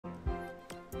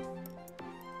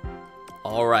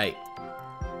All right.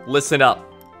 Listen up.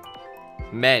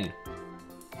 Men.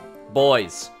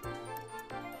 Boys.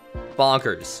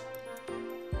 Bonkers.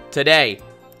 Today,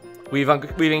 we've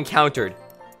encountered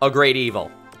a great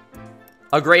evil.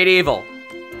 A great evil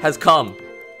has come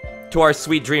to our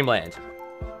sweet dreamland.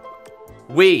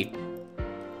 We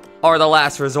are the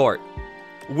last resort.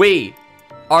 We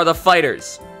are the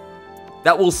fighters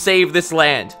that will save this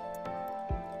land.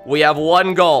 We have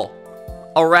one goal: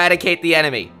 eradicate the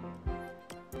enemy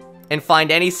and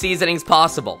find any seasonings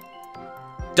possible.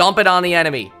 Dump it on the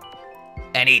enemy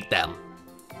and eat them.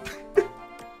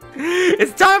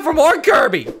 It's time for more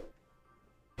Kirby.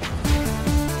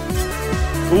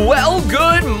 Well,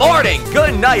 good morning,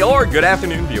 good night, or good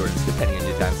afternoon, viewers, depending on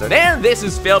your time zone. And this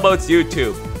is Failboat's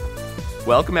YouTube.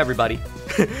 Welcome, everybody.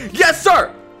 Yes,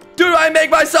 sir! Did I make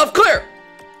myself clear?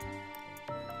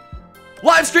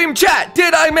 Live stream chat,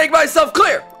 did I make myself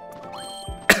clear?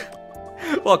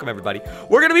 Welcome, everybody.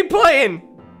 We're gonna be playing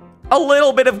a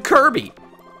little bit of Kirby.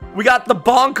 We got the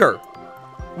Bonker.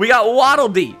 We got Waddle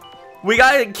Dee. We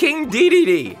got King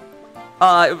DDD.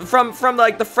 From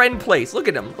like the friend place. Look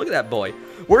at him. Look at that boy.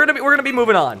 We're gonna be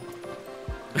moving on.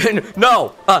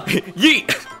 No.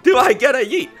 Yeet. Do I get a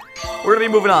yeet? We're gonna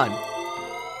be moving on.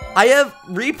 I have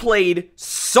replayed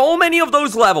so many of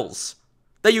those levels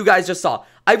that you guys just saw.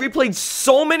 I replayed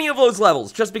so many of those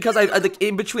levels just because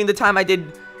in between the time I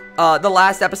did the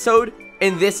last episode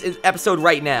and this episode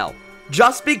right now.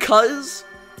 Just because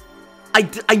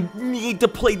I need to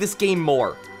play this game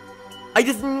more. I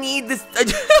just need this.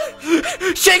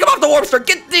 Shake him off the warp star.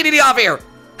 Get DDD off here.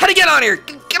 How to get on here?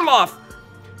 Get him off.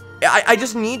 I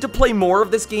just need to play more of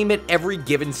this game at every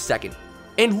given second.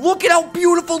 And look at how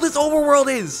beautiful this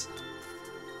overworld is.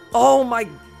 Oh my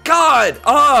god.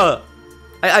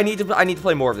 I need to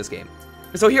play more of this game.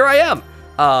 So here I am.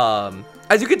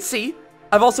 As you can see,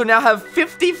 I've also now have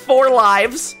 54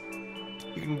 lives.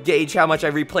 You can gauge how much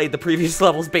I replayed the previous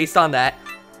levels based on that.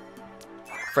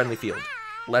 Friendly field.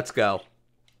 Let's go.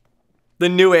 The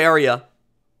new area.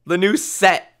 The new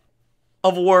set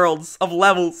of worlds, of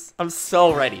levels. I'm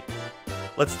so ready.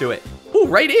 Let's do it. Ooh,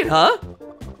 right in, huh?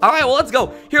 Alright, well, let's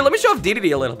go. Here, let me show off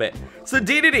DDD a little bit. So,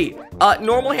 DDD,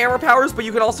 normal hammer powers, but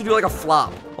you can also do, like, a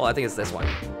flop. Well, I think it's this one.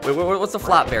 Wait, what's the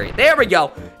flop variant? There we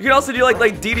go. You can also do, like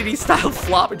DDD-style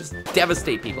flop and just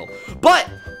devastate people. But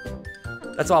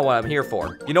that's not what I'm here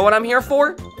for. You know what I'm here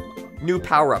for? New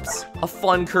power-ups. A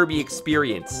fun Kirby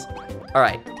experience.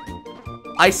 Alright.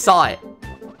 I saw it.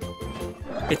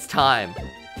 It's time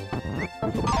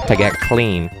to get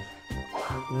clean.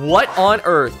 What on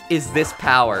earth is this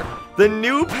power? The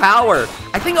new power.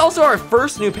 I think also our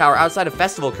first new power outside of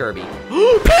Festival Kirby.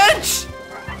 Pinch!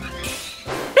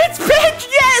 It's Pinch,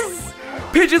 yes!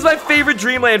 Pinch is my favorite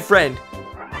Dreamland friend.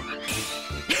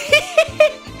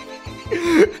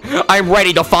 I'm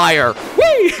ready to fire.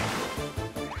 Whee!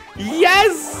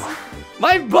 Yes!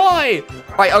 My boy!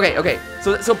 Alright, okay.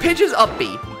 So Pinch is up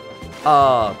B.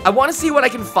 I want to see what I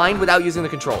can find without using the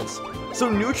controls. So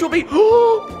neutral B.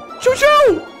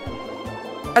 Choo-choo!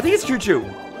 I think it's Choo-choo.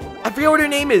 I forget what her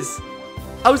name is.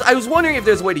 I was wondering if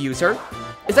there's a way to use her.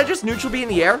 Is that just neutral B in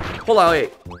the air? Hold on,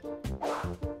 wait.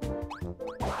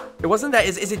 It wasn't that.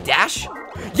 Is it dash?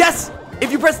 Yes!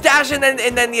 If you press dash and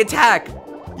then the attack.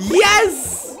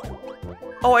 Yes!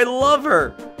 Oh, I love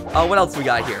her. What else we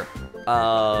got here?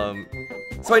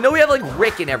 So I know we have like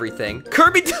Rick and everything.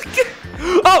 Kirby.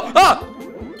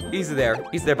 He's there,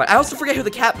 but I also forget who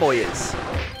the cat boy is.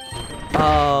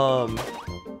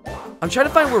 I'm trying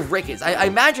to find where Rick is. I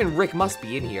imagine Rick must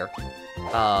be in here.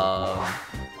 I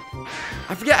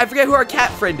forget who our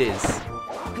cat friend is.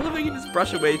 I love how you can just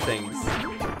brush away things.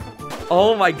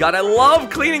 Oh my god, I love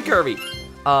cleaning Kirby.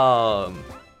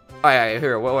 Alright,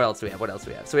 here, what else do we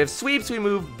have? So we have sweep, sweep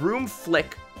move, broom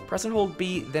flick, press and hold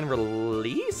B, then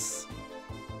release?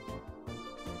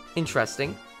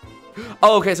 Interesting.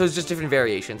 Oh, okay, so it's just different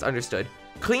variations, understood.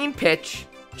 Clean pitch,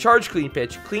 charge clean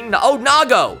pitch, clean, oh,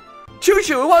 Nago!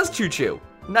 Choo-choo, it was Choo-choo.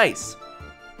 Nice.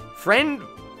 Friend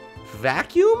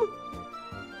vacuum?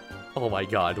 Oh my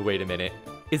god, wait a minute.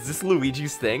 Is this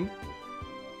Luigi's thing?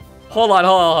 Hold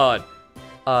on.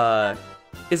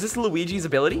 Is this Luigi's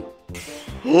ability?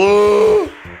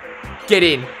 Get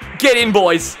in,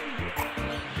 boys.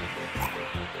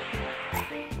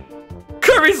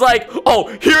 Kirby's like, oh,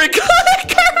 here it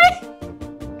comes,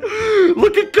 Kirby.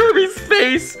 Look at Kirby's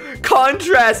face.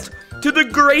 Contrast to the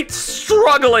great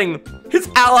struggling his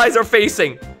allies are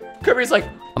facing. Kirby's like,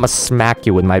 I'm gonna smack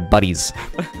you with my buddies.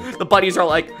 The buddies are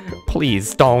like,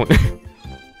 please don't.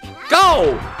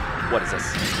 Go! What is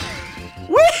this?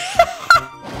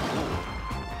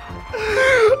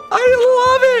 I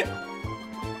love it!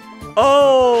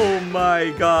 Oh! Oh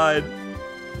my god.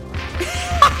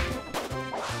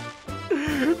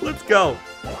 Let's go.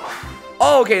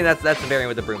 Oh, okay, that's the variant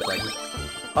with the broom flag.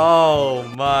 Oh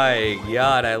my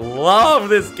god, I love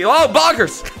this game. Oh,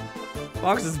 bonkers!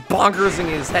 Bonkers is bonkersing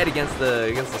his head against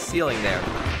the ceiling there.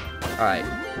 All right,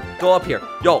 go up here.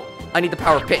 Yo, I need the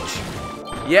power pitch.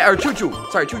 Yeah, or choo-choo.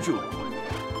 Sorry, choo-choo.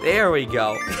 There we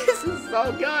go. This is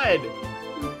so good.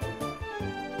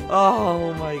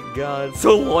 Oh my god,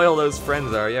 so loyal those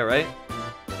friends are. Yeah, right?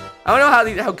 I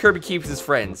don't know how Kirby keeps his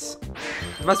friends.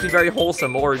 It must be very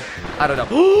wholesome, or I don't know.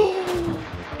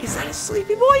 Is that a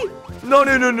sleepy boy? No.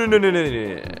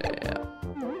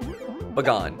 But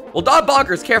gone. Well, Dog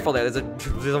Bonkers, careful there. There's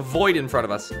a void in front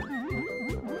of us.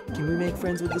 Can we make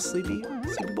friends with the sleepy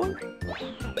boy?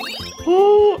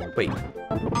 Oh, wait.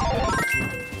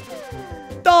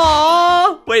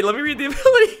 Aww. Wait, let me read the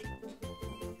ability.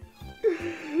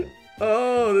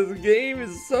 Oh, this game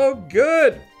is so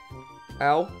good.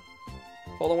 Ow.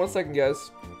 Hold on 1 second, guys.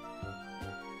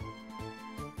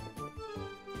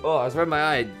 Oh, I was rubbing my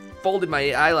eye. Folded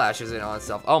my eyelashes in on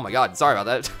itself. Oh my god, sorry about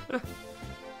that.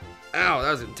 Ow,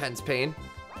 that was intense pain.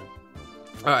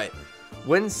 Alright.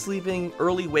 When sleeping,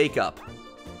 early wake up.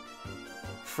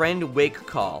 Friend wake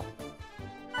call.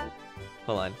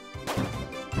 Hold on.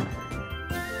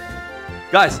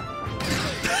 Guys.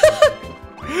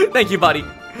 Thank you, buddy.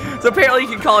 So apparently you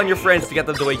can call on your friends to get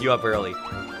them to wake you up early.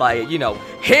 By, you know,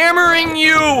 hammering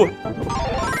you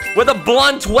with a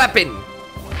blunt weapon.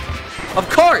 Of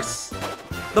course!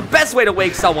 The best way to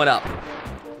wake someone up.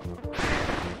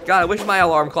 God, I wish my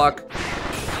alarm clock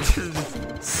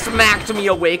smacked me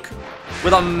awake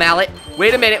with a mallet.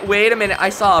 Wait a minute. I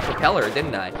saw a propeller,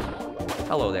 didn't I?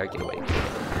 Hello there, get away.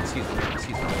 Excuse me.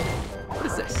 What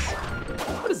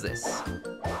is this?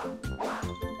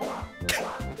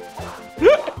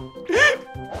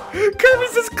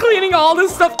 Kirby's just cleaning all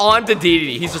this stuff onto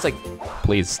DDD. He's just like,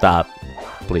 please stop.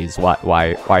 Please,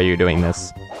 why are you doing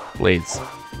this? Please.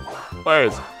 All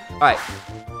right,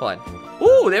 hold on.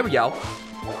 Ooh, there we go.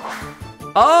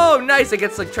 Oh, nice. I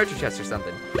get like treasure chest or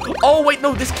something. Oh, wait,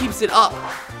 no, this keeps it up,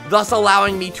 thus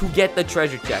allowing me to get the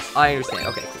treasure chest. I understand.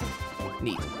 Okay, cool.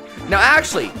 Neat. Now,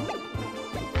 actually,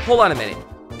 hold on a minute.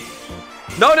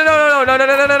 No.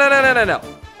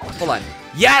 Hold on.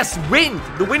 Yes, wind.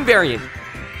 The wind variant.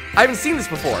 I haven't seen this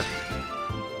before.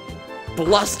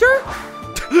 Bluster?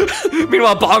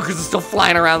 Meanwhile, Bonkers is still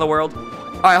flying around the world.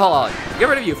 All right, hold on. Get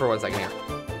rid of you for 1 second here.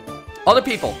 Other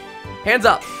people, hands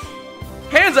up.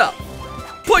 Hands up.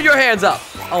 Put your hands up.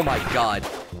 Oh my god.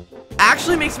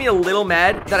 Actually makes me a little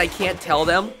mad that I can't tell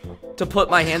them to put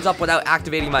my hands up without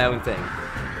activating my own thing.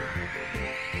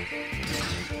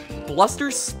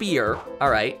 Bluster Spear. All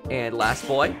right, and last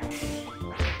boy.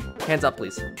 Hands up,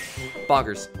 please.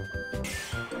 Bonkers.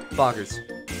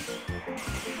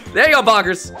 There you go,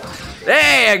 Bonkers.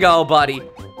 There you go, buddy.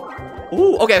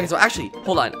 Ooh, okay, so actually,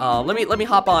 hold on. Let me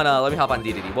hop on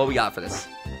DDD. What we got for this?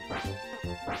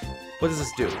 What does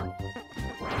this do?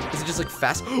 Is it just like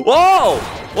fast? Whoa,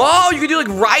 you can do like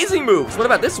rising moves. What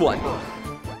about this one?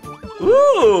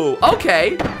 Ooh,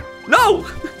 okay. No,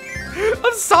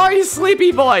 I'm sorry,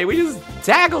 sleepy boy. We just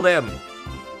tackled him.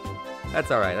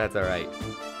 That's all right.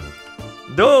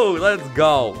 Dude, let's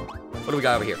go. What do we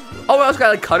got over here? Oh, we also got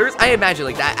like cutters. I imagine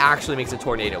like that actually makes a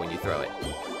tornado when you throw it.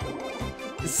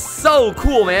 It's so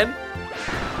cool, man.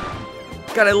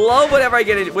 God, I love whenever I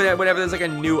get it, whenever there's like a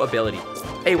new ability.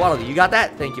 Hey, Waddle Dee, you got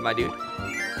that? Thank you, my dude.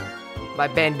 My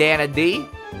bandana D.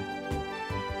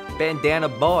 Bandana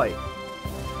boy.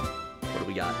 What do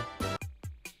we got?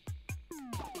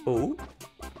 Ooh,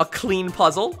 a clean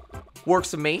puzzle.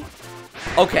 Works with me.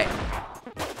 Okay.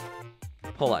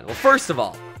 Hold on. Well, first of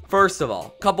all,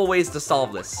 couple ways to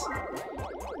solve this.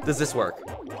 Does this work?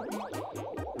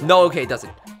 No, okay, it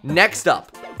doesn't. Next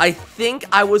up, I think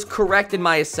I was correct in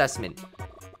my assessment.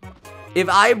 If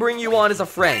I bring you on as a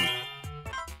friend,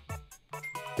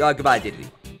 goodbye, Diddy,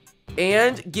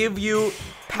 and give you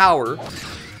power,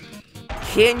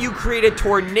 can you create a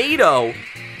tornado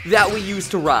that we use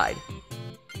to ride?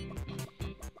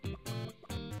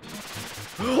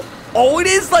 Oh, it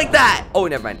is like that. Oh,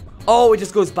 never mind. Oh, it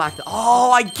just goes back to,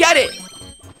 oh, I get it.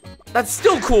 That's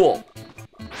still cool.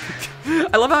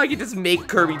 I love how I can just make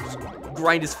Kirby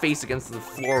grind his face against the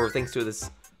floor thanks to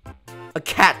a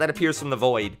cat that appears from the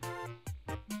void.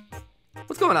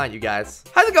 What's going on, you guys?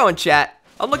 How's it going, chat?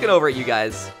 I'm looking over at you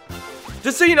guys.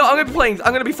 Just so you know, I'm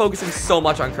gonna be focusing so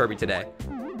much on Kirby today.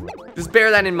 Just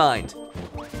bear that in mind.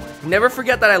 Never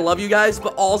forget that I love you guys,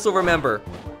 but also remember,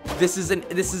 this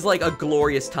is like a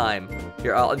glorious time.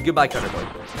 Here, goodbye, Cutter Boy.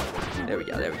 There we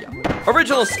go.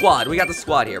 Original squad. We got the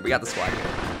squad here. You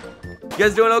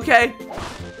guys doing okay?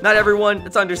 Not everyone.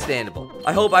 It's understandable.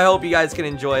 I hope you guys can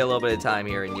enjoy a little bit of time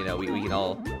here, and you know we can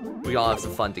all have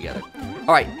some fun together.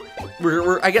 All right,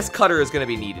 I guess Cutter is gonna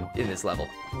be needed in this level.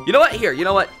 You know what? Here, you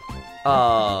know what?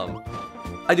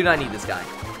 I do not need this guy.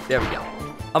 There we go.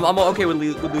 I'm okay with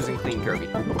losing Clean Kirby.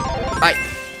 All right,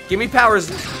 give me powers.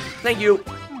 Thank you.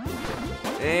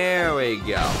 There we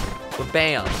go. But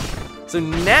bam. So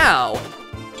now,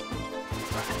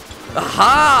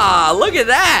 aha! Look at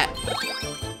that.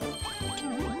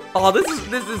 Oh, this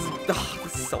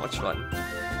is so much fun.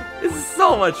 This is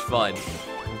so much fun.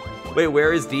 Wait,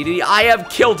 where is DD? I have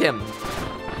killed him.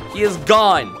 He is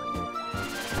gone.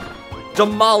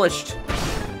 Demolished.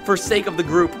 For sake of the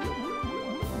group.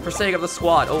 For sake of the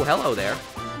squad. Oh, hello there.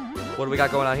 What do we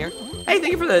got going on here? Hey,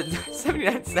 thank you for the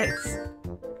 79 cents.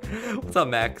 What's up,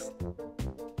 Max?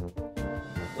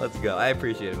 Let's go. I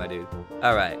appreciate it, my dude.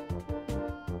 All right.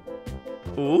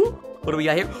 Ooh, what do we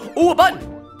got here? Ooh, a button.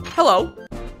 Hello.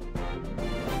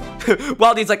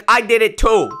 Wildy's like, I did it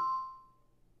too.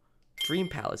 Dream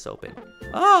Palace open.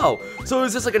 Oh, so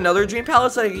is this like another Dream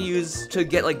Palace that I can use to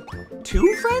get like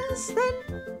 2 friends then?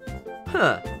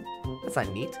 Huh. That's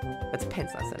not neat. That's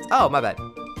pence, not cents. Oh, my bad.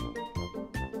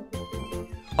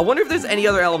 I wonder if there's any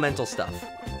other elemental stuff.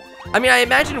 I mean, I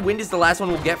imagine wind is the last one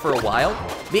we'll get for a while.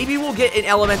 Maybe we'll get an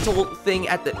elemental thing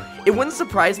at the... It wouldn't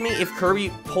surprise me if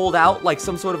Kirby pulled out like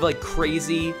some sort of like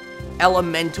crazy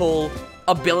elemental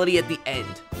ability at the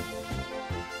end.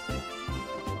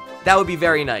 That would be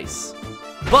very nice.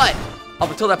 But, up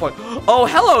until that point... Oh,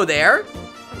 hello there!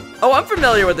 Oh, I'm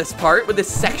familiar with this part, with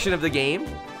this section of the game.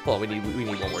 Hold on, we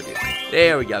need one more dude.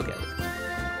 There we go, okay.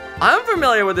 I'm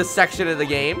familiar with this section of the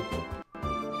game.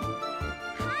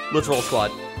 Let's roll,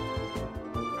 squad.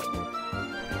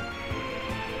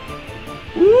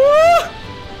 Woo!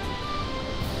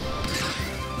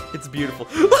 It's beautiful.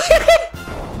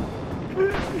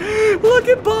 Look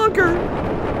at Bonker.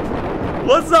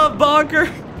 What's up, Bonker?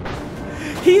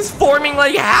 He's forming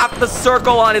like half the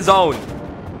circle on his own.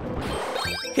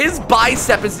 His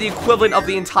bicep is the equivalent of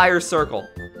the entire circle.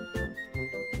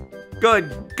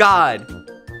 Good God.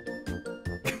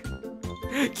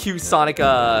 Cute Sonic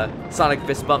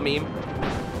fist bump meme.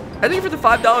 I thank you for the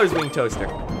 $5 Wing Toaster.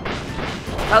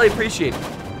 Highly appreciate it.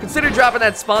 Consider dropping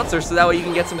that sponsor so that way you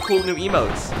can get some cool new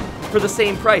emotes for the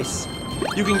same price.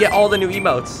 You can get all the new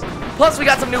emotes. Plus, we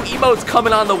got some new emotes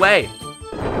coming on the way.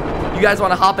 You guys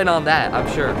want to hop in on that,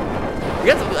 I'm sure.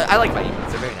 I like my emotes,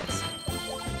 they're very nice.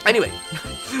 Anyway,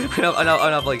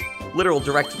 I have like literal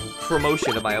direct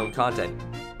promotion of my own content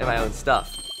and my own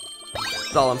stuff.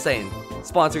 That's all I'm saying.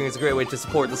 Sponsoring is a great way to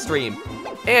support the stream.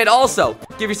 And also,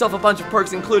 give yourself a bunch of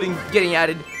perks, including getting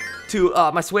added to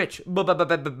my Switch.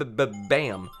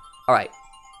 Bam. All right,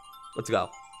 let's go.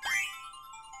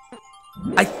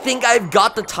 I think I've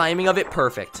got the timing of it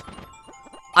perfect.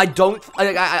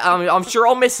 I'm sure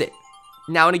I'll miss it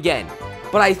now and again,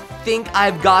 but I think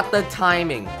I've got the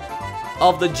timing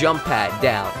of the jump pad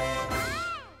down.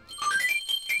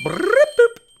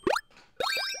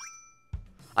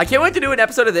 I can't wait to do an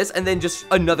episode of this and then just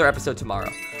another episode tomorrow.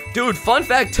 Dude, fun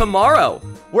fact, tomorrow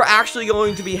we're actually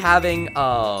going to be having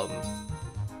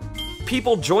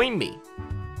people join me.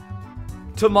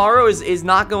 Tomorrow is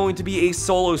not going to be a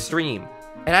solo stream.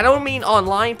 And I don't mean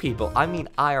online people, I mean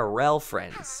IRL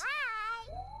friends.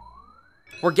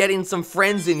 We're getting some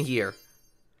friends in here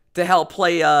to help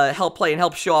play and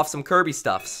help show off some Kirby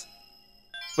stuffs.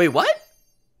 Wait, what?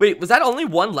 Wait, was that only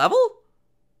one level?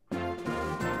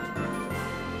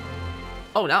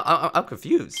 Oh, now I'm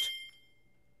confused.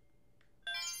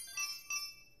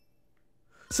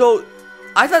 So,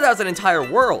 I thought that was an entire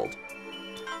world.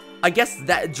 I guess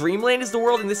that Dreamland is the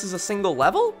world and this is a single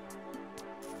level?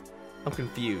 I'm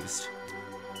confused.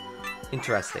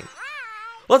 Interesting.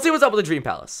 Let's see what's up with the Dream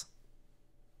Palace.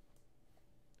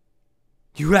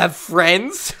 You have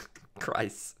friends?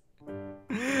 Christ.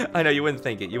 I know, you wouldn't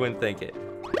think it. You wouldn't think it.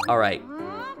 Alright.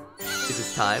 Is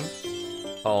this time?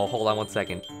 Oh, hold on one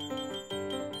second.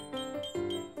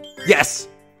 Yes!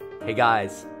 Hey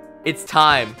guys, it's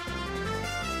time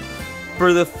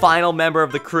for the final member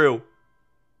of the crew.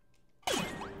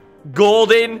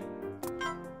 Golden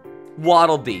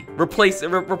Waddle Dee,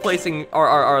 replacing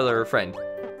our other friend.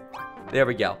 There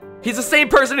we go. He's the same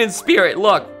person in spirit,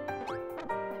 look.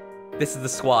 This is the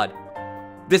squad.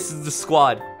 This is the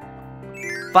squad.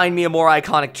 Find me a more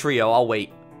iconic trio, I'll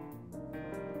wait.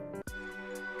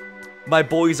 My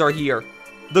boys are here.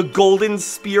 The Golden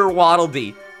Spear Waddle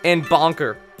Dee and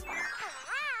Bonker.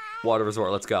 Water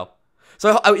Resort, let's go.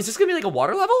 So, is this gonna be like a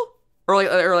water level? Or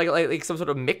like some sort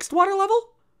of mixed water level?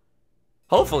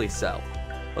 Hopefully so.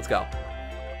 Let's go.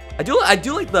 I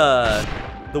do like the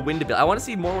wind ability. I want to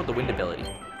see more with the wind ability.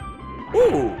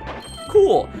 Ooh,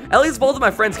 cool. At least both of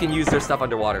my friends can use their stuff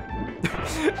underwater.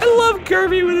 I love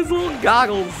Kirby with his little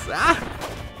goggles. Ah,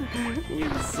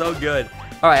 he's so good.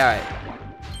 All right.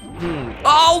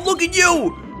 Oh, look at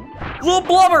you, little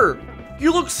blubber.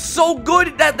 You look so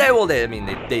good that they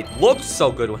looked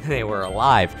so good when they were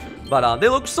alive, but they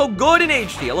look so good in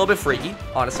HD. A little bit freaky,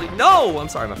 honestly. No, I'm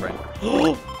sorry, my friend.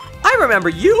 I remember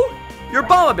you. Your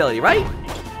bomb ability, right?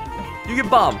 You get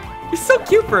bomb. You're so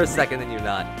cute for a second, then you're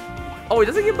not. Oh, he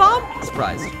doesn't get bomb?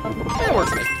 Surprise. That works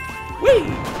for me. Whee!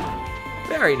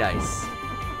 Very nice.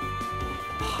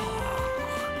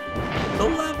 The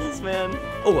levels, man.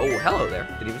 Oh, hello there.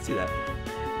 Didn't even see that.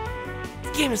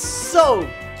 This game is so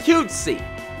cutesy.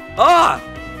 Ah!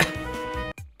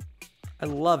 I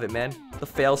love it, man. The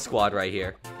fail squad right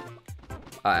here.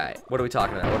 Alright, what are we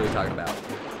talking about?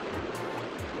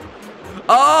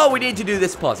 Oh, we need to do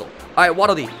this puzzle. Alright,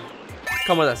 Waddle Dee,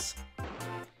 come with us.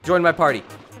 Join my party.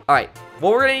 Alright,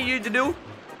 what we're gonna need you to do,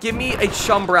 give me a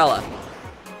chumbrella.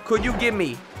 Could you give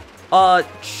me a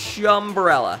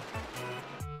chumbrella?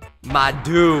 My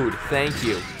dude, thank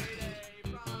you.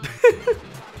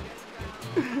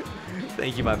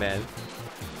 Thank you, my man.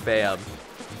 Bam.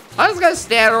 I'm just gonna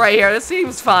stand right here. This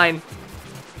seems fine.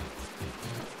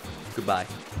 Goodbye.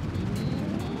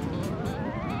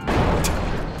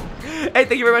 Hey,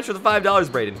 thank you very much for the $5,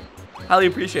 Brayden. Highly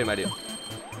appreciate it, my dude.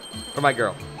 Or my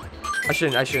girl. I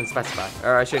shouldn't specify.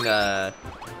 Or I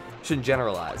shouldn't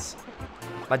generalize.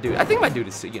 My dude. I think my dude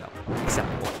is, you know,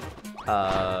 acceptable.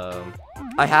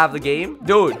 I have the game.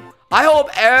 Dude, I hope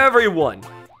everyone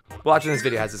watching this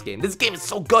video has this game. This game is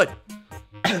so good.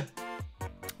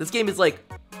 This game is like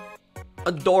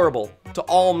adorable to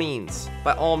all means.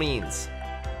 By all means.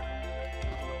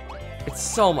 It's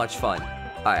so much fun.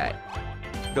 Alright.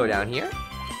 Go down here.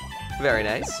 Very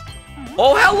nice.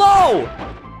 Oh, hello!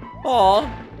 Aw,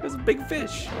 there's a big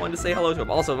fish. I wanted to say hello to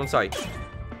him. Also, I'm sorry.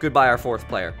 Goodbye, our 4th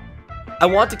player. I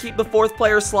want to keep the 4th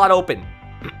player slot open.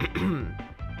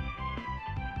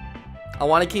 I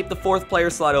want to keep the 4th player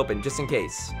slot open, just in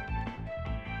case.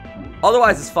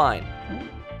 Otherwise, it's fine.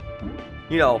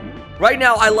 You know, right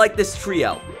now, I like this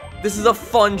trio. This is a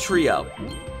fun trio.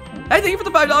 Hey, thank you for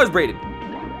the $5, Brayden.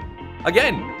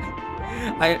 Again.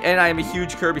 And I am a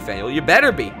huge Kirby fan. Well, you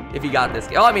better be if you got this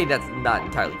game. Oh, I mean, that's not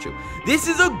entirely true. This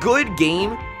is a good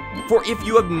game for if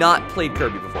you have not played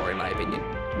Kirby before, in my opinion.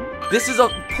 This is a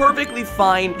perfectly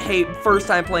fine, hey, first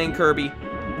time playing Kirby.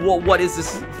 What is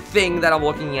this thing that I'm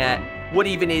looking at? What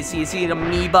even is he? Is he an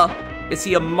amoeba? Is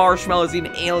he a marshmallow? Is he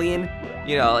an alien?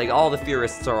 You know, like, all the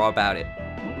theorists are all about it.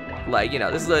 Like, you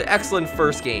know, this is an excellent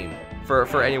first game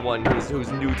for anyone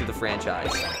who's new to the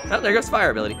franchise. Oh, there goes fire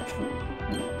ability.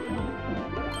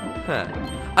 Huh.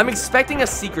 I'm expecting a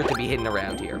secret to be hidden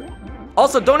around here.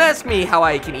 Also, don't ask me how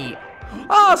I can eat.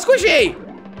 Oh, squishy!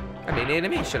 I made an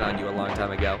animation on you a long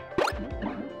time ago.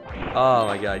 Oh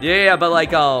my god. Yeah, but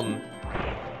like,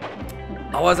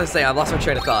 what was I saying? I lost my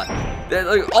train of thought.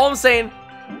 Like, all I'm saying,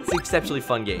 it's an exceptionally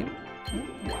fun game.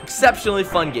 Exceptionally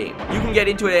fun game. You can get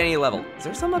into it at any level. Is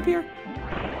there some up here?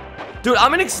 Dude,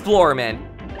 I'm an explorer, man.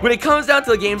 When it comes down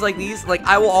to the games like these, like,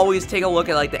 I will always take a look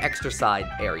at, like, the extra side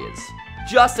areas.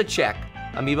 Just to check.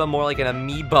 Amoeba, more like an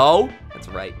amiibo. That's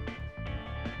right.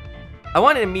 I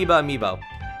want an amiibo.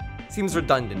 Seems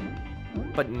redundant,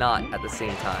 but not at the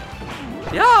same time.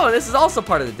 Yo, this is also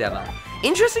part of the demo.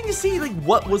 Interesting to see, like,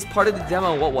 what was part of the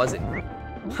demo and what wasn't.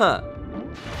 Huh.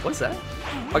 What's that?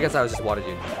 I guess I was just Water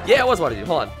Dude. Yeah, it was Water Dude.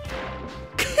 Hold on.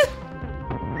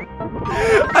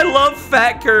 I love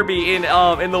Fat Kirby in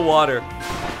the water.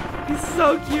 He's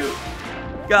so cute.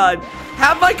 God.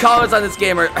 Half my comments on this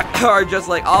game are just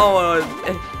like, oh,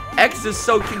 X is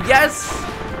so cute. Yes!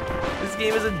 This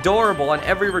game is adorable on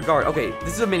every regard. Okay,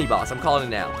 this is a mini boss. I'm calling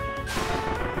it now.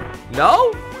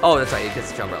 No? Oh, that's right. It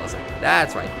gets the umbrella.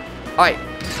 That's right. All right.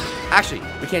 Actually,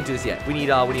 we can't do this yet. We need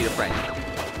a friend.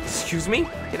 Excuse me?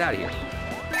 Get out of here.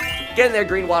 Get in there,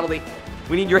 Green Waddle Dee.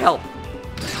 We need your help.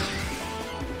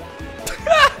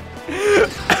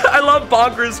 I love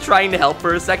Bonkers trying to help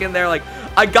for a second there. Like,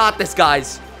 I got this,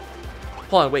 guys.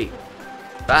 Hold on, wait.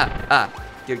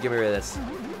 Give me rid of this.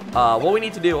 What we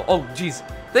need to do, oh, jeez.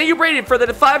 Thank you, Brayden, for the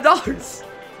 $5.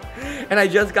 And I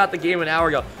just got the game an hour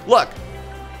ago. Look,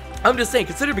 I'm just saying,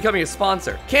 consider becoming a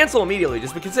sponsor. Cancel immediately,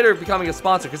 just consider becoming a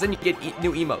sponsor, because then you get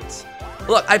new emotes.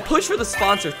 Look, I push for the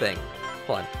sponsor thing.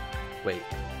 Hold on, wait.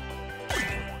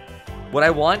 What I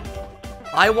want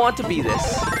to be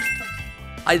this.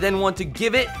 I then want to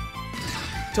give it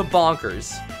to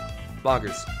Bonkers.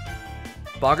 Bonker.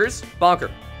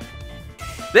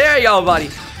 There you go, buddy.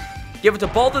 Give it to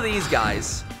both of these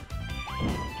guys.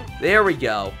 There we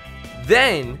go.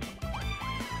 Then,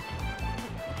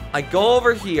 I go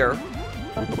over here,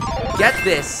 get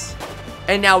this,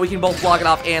 and now we can both block it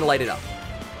off and light it up.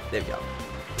 There we go.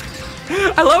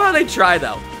 I love how they try,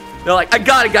 though. They're like, I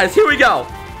got it, guys. Here we go.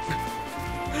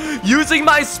 Using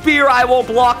my spear, I will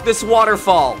block this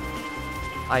waterfall.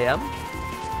 I am?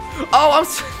 Oh, I'm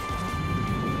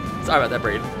sorry about that,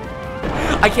 Braden.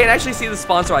 I can't actually see the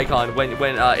sponsor icon when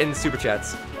in the super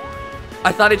chats.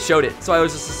 I thought it showed it, so I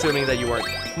was just assuming that you weren't.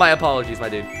 My apologies, my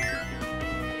dude.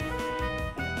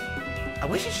 I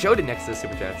wish it showed it next to the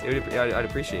super chats. I'd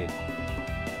appreciate it.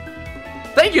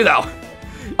 Thank you, though.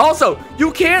 Also,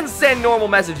 you can send normal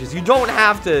messages. You don't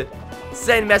have to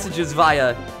send messages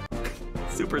via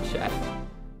super chat.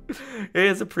 It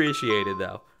is appreciated,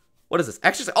 though. What is this?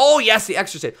 Extra stage? Oh, yes, the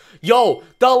extra stage. Yo,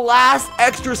 the last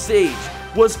extra stage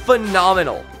was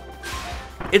phenomenal.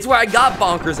 It's where I got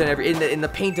bonkers in the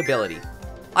paint ability.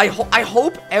 I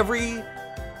hope every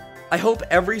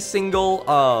single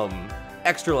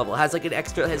extra level has like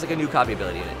a new copy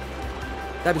ability in it.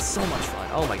 That'd be so much fun.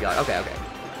 Oh my god. Okay.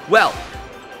 Well,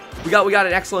 we got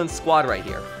an excellent squad right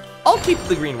here. I'll keep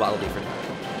the green Waddle Dee for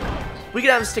now. We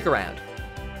can have him stick around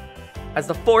as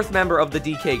the 4th member of the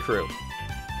DK crew,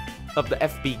 of the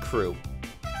FB crew.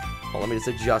 Oh, let me just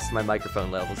adjust my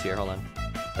microphone levels here. Hold on.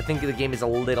 I think the game is a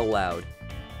little loud.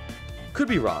 Could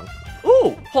be wrong.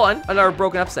 Ooh, hold on. Another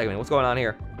broken up segment. What's going on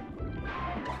here?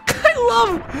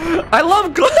 I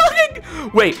love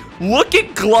Glub. Wait, look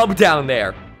at Glub down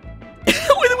there.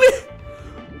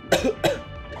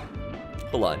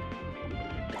 Hold on.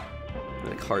 I'm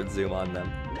gonna hard zoom on them.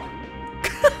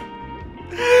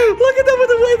 Look at them with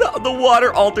the way the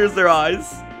water alters their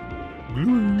eyes.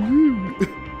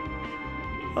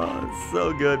 Oh, it's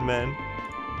so good, man.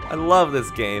 I love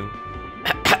this game.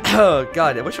 Oh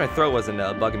god, I wish my throat wasn't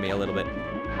bugging me a little bit.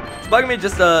 It's bugging me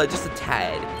just a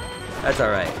tad. That's all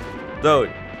right.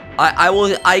 Dude,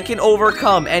 I can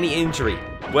overcome any injury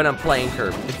when I'm playing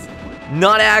Kirby. It's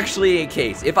not actually a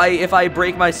case. If I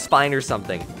break my spine or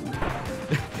something,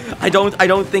 I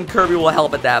don't think Kirby will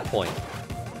help at that point.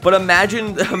 But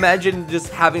imagine just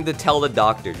having to tell the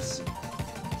doctors.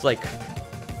 It's like,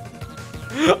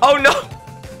 oh no!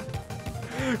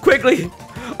 Quickly,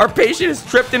 our patient has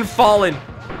tripped and fallen,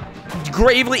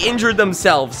 gravely injured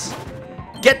themselves.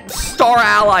 Get star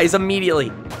allies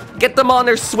immediately. Get them on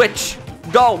their switch.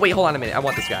 Go. Wait, hold on a minute. I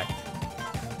want this guy.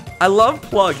 I love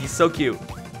Plug. He's so cute.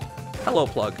 Hello,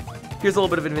 Plug. Here's a little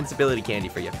bit of invincibility candy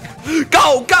for you.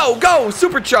 Go, go, go!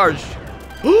 Supercharged.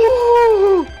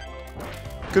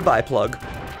 Goodbye, Plug.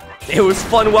 It was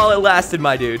fun while it lasted,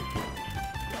 my dude.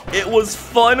 It was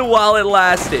fun while it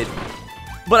lasted.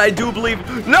 But I do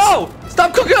believe... No!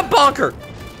 Stop cooking up Bonker!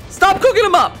 Stop cooking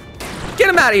him up! Get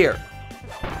him out of here!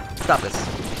 Stop this.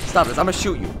 Stop this. I'm gonna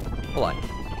shoot you. Hold on.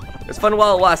 It was fun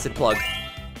while it lasted, Plug.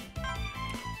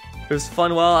 It was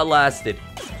fun while it lasted.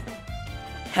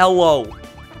 Hello.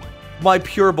 My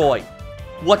pure boy.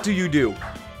 What do you do?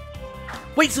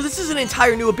 Wait, so this is an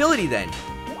entire new ability then?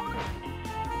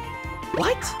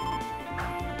 What?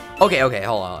 Okay,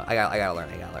 hold on. I gotta learn.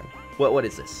 What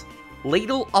is this?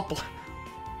 Ladle up.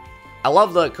 I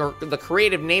love the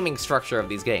creative naming structure of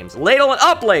these games. Ladle and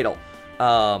up ladle.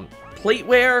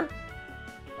 Plateware.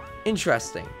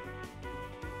 Interesting.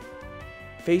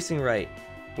 Facing right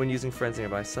when using friends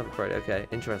nearby. Sub right. Okay,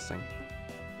 interesting.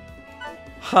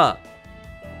 Huh.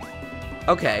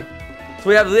 Okay. So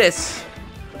we have this.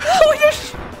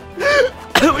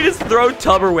 we just throw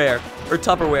Tupperware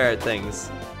at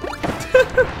things.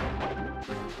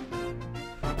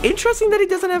 Interesting that he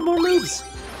doesn't have more moves.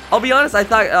 I'll be honest, I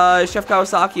thought Chef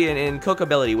Kawasaki and Cook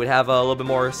ability would have a little bit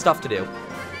more stuff to do.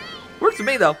 Works for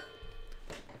me though.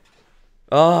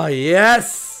 Oh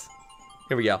yes.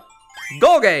 Here we go.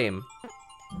 Go game.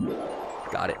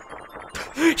 Got it.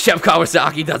 Chef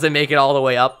Kawasaki doesn't make it all the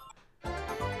way up.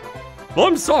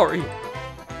 I'm sorry.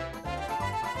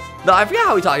 No, I forget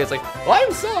how he talks. It's like, well,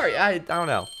 I'm sorry. I don't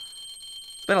know.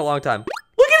 It's been a long time.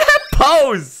 Look at that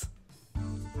pose.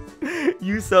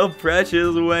 You so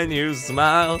precious when you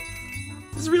smile.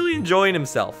 He's really enjoying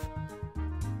himself.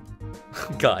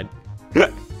 God.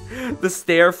 The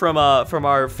stare from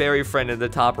our fairy friend in the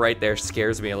top right there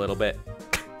scares me a little bit.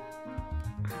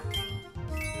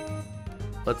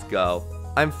 Let's go.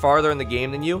 I'm farther in the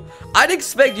game than you. I'd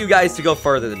expect you guys to go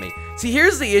further than me. See,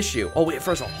 here's the issue. Oh, wait,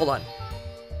 first of all, hold on.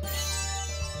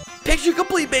 Picture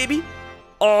complete, baby.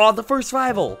 Oh, the first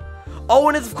rival. Oh,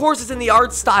 and of course, it's in the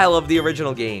art style of the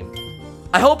original game.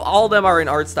 I hope all of them are in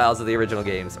art styles of the original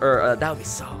games. Or, that would be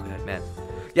so good, man.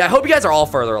 Yeah, I hope you guys are all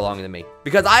further along than me.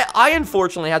 Because I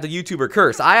unfortunately have the YouTuber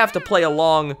curse. I have to play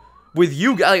along with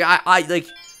you guys. I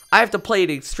have to play at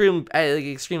extreme,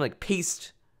 like,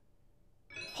 paced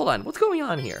Hold on, what's going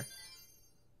on here?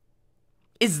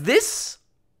 Is this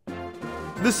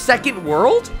the second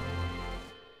world?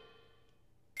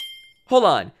 Hold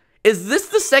on. Is this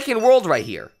the second world right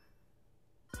here?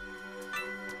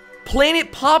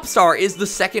 Planet Popstar is the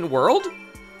second world?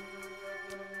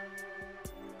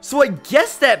 So I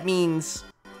guess that means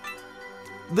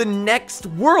the next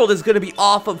world is going to be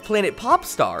off of Planet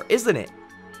Popstar, isn't it?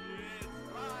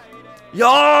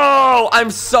 Yo! I'm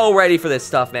so ready for this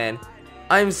stuff, man.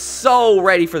 I'm so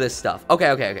ready for this stuff.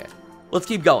 Okay. Let's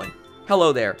keep going.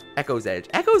 Hello there, Echo's Edge.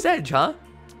 Echo's Edge, huh?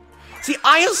 See,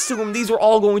 I assumed these were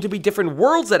all going to be different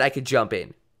worlds that I could jump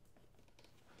in.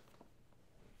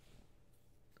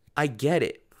 I get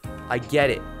it.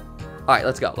 Alright,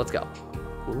 let's go.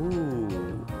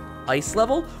 Ooh. Ice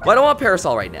level? Well, I don't want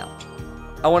Parasol right now.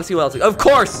 I want to see what else. Of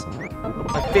course!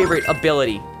 My favorite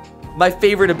ability.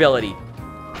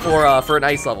 For an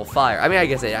ice level, fire. I mean, I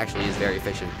guess it actually is very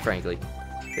efficient, frankly.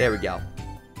 There we go.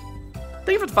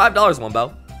 Thank you for the $5,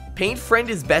 Wumbo. Paint Friend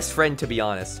is best friend, to be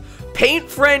honest. Paint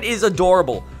Friend is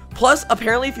adorable. Plus,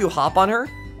 apparently, if you hop on her,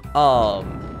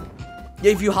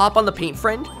 if you hop on the Paint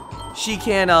Friend, she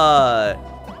can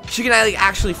like,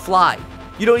 actually fly.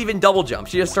 You don't even double jump.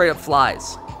 She just straight up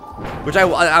flies, which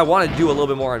I want to do a little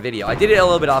bit more on video. I did it a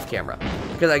little bit off camera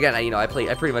because again, I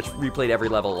pretty much replayed every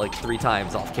level like 3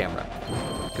 times off camera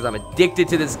because I'm addicted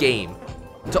to this game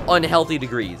to unhealthy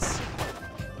degrees.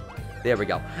 There we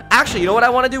go. Actually, you know what I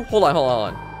want to do? Hold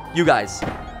on. You guys.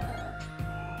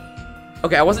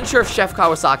 Okay, I wasn't sure if Chef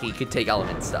Kawasaki could take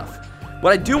element stuff.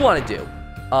 What I do want to do,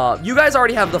 you guys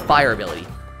already have the fire ability.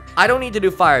 I don't need to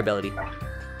do fire ability.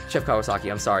 Chef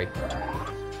Kawasaki, I'm sorry.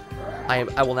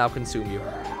 I will now consume you.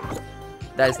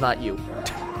 That is not you.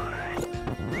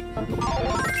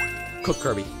 Cook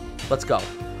Kirby. Let's go.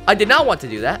 I did not want to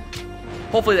do that.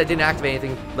 Hopefully that didn't activate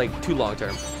anything like too long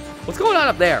term. What's going on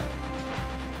up there?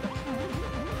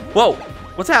 Whoa,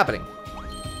 what's happening?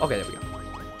 Okay, there we go.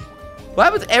 What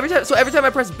happens every time? So every time I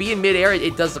press B in midair,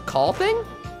 it does the call thing?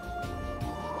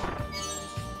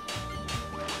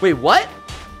 Wait, what?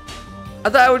 I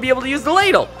thought I would be able to use the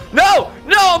ladle. No,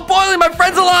 I'm boiling, my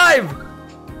friend's alive.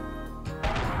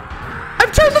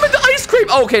 I've turned them into ice cream.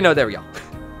 Oh, okay, no, there we go.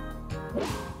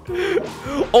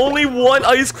 Only one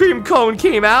ice cream cone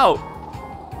came out.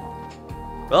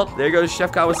 Well, there goes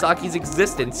Chef Kawasaki's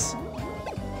existence.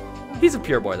 He's a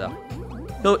pure boy, though.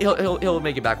 He'll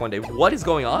make it back one day. What is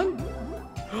going on?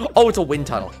 Oh, it's a wind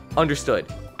tunnel. Understood.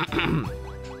 I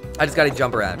just gotta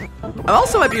jump around. I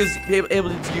also might be able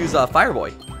to use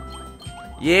Fireboy.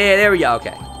 Yeah, there we go.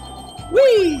 Okay.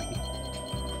 Whee!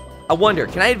 I wonder,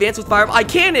 can I advance with Fireboy? I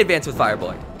can advance with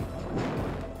Fireboy.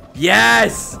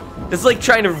 Yes! It's like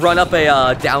trying to run up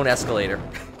a down escalator.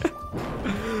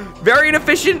 Very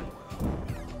inefficient.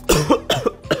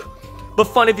 But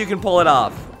fun if you can pull it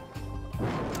off.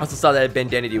 I also saw that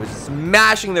Bendenity was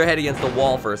smashing their head against the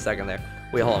wall for a second there.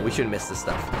 Wait, hold on. We shouldn't miss this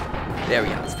stuff. There we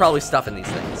go. There's probably stuff in these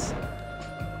things.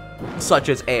 Such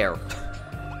as air.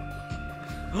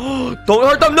 Don't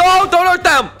hurt them! No! Don't hurt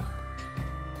them!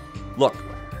 Look.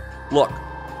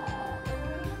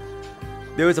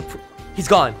 There was a... He's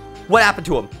gone. What happened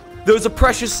to him? There was a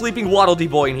precious sleeping Waddle Dee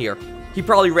boy in here. He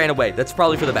probably ran away. That's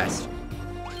probably for the best.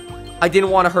 I didn't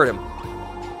want to hurt him.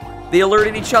 They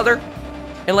alerted each other,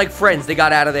 and like friends, they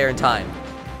got out of there in time.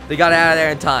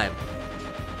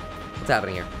 What's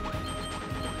happening here?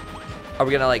 Are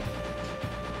we gonna, like,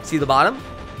 see the bottom?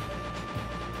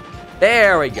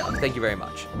 There we go. Thank you very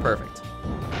much. Perfect.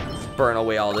 Just burn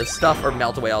away all this stuff, or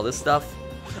melt away all this stuff.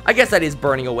 I guess that is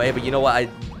burning away, but you know what? I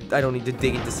don't need to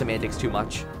dig into semantics too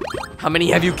much. How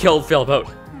many have you killed, Failboat?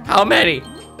 How many?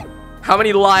 How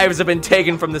many lives have been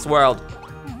taken from this world?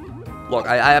 Look,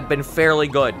 I have been fairly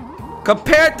good.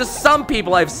 Compared to some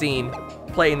people I've seen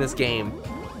playing this game.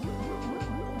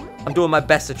 I'm doing my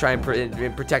best to try and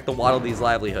protect the Waddle Dee's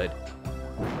livelihood.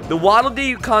 The Waddle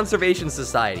Dee Conservation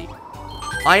Society.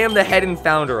 I am the head and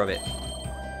founder of it.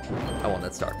 I want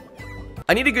that star.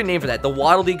 I need a good name for that. The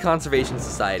Waddle Dee Conservation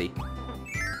Society.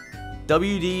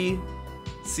 WDCS?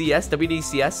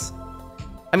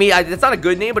 I mean, it's not a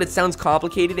good name, but it sounds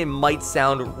complicated and might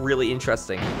sound really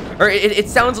interesting. Or it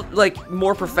sounds like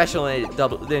more professional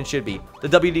than it should be. The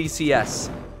WDCS.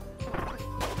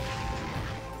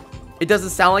 It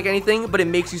doesn't sound like anything, but it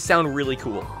makes you sound really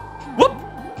cool. Whoop!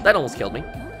 That almost killed me.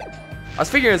 I was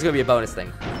figuring it was going to be a bonus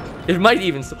thing. It might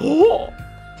even... Oh!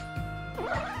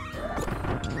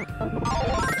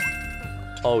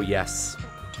 Oh, yes.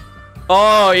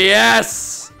 Oh,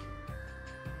 yes!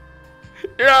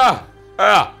 Yeah!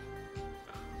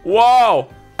 Whoa!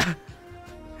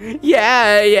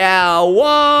 Yeah,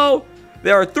 whoa!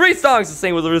 There are 3 songs to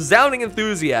sing with resounding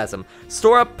enthusiasm.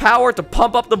 Store up power to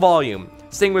pump up the volume.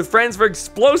 Sing with friends for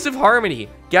explosive harmony.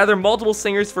 Gather multiple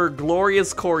singers for a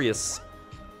glorious chorus.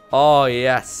 Oh,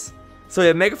 yes. So we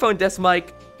have megaphone, desk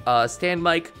mic, stand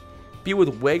mic, B with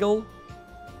wiggle,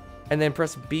 and then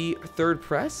press B, third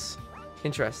press.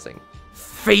 Interesting.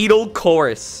 Fatal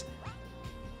chorus.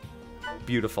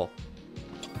 Beautiful.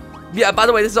 Yeah, by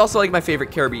the way, this is also like my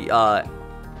favorite Kirby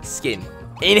skin.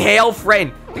 Inhale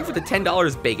friend. Thank you for the $10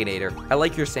 Baconator. I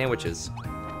like your sandwiches.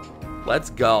 Let's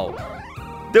go.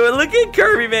 Dude, look at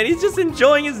Kirby, man. He's just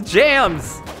enjoying his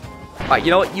jams. All right,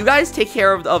 you know what? You guys take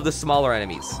care of the smaller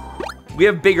enemies. We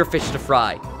have bigger fish to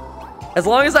fry. As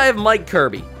long as I have Mike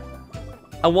Kirby,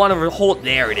 I want to hold.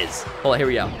 There it is. Hold on, here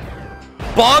we go.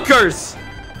 Bonkers.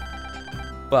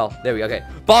 Well, there we go. Okay,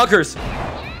 bonkers.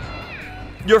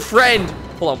 Your friend.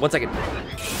 Hold on, 1 second.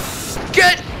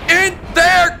 Get in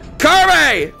there,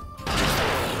 Kirby!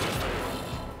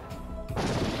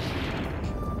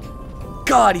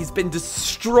 God, he's been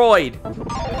destroyed.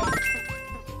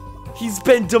 He's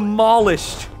been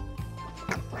demolished.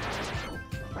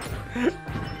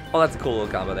 Oh, that's a cool little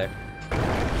combo there.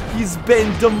 He's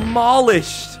been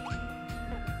demolished.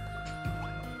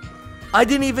 I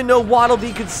didn't even know Waddle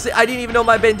Dee could sing. I didn't even know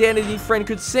my Bandana Dee friend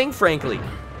could sing, frankly.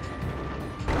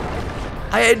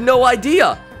 I had no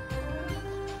idea.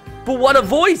 But what a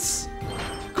voice.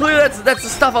 Clearly that's the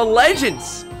stuff of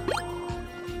legends.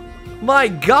 My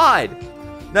God.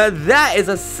 Now that is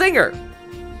a singer.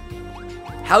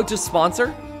 How to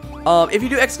sponsor? If you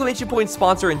do exclamation point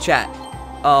sponsor in chat,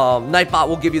 Nightbot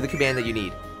will give you the command that you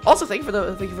need. Also, thank you for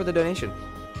the donation.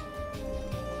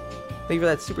 Thank you for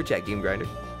that super chat, Game Grinder.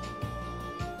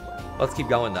 Let's keep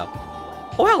going though.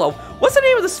 Oh, hello. What's the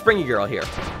name of the springy girl here?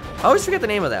 I always forget the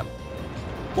name of them.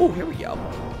 Oh, here we go.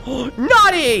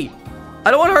 Naughty!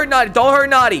 I don't want to hurt Naughty. Don't hurt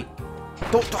Naughty.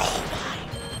 Don't. Oh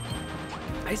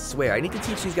my! I swear, I need to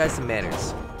teach these guys some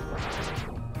manners.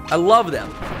 I love them.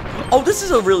 Oh, this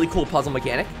is a really cool puzzle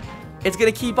mechanic. It's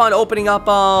gonna keep on opening up.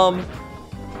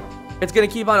 It's gonna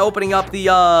keep on opening up the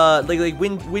like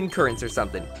wind currents or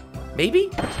something. Maybe?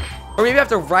 Or maybe I have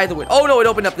to ride the wind. Oh no, it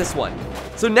opened up this one.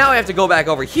 So now I have to go back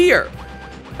over here.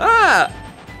 Ah!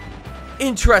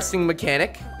 Interesting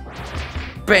mechanic.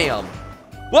 Bam.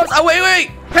 Whoops! Oh, wait!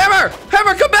 Hammer!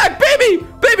 Hammer, come back! Baby!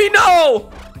 Baby, no!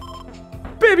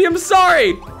 Baby, I'm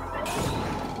sorry!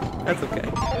 That's okay.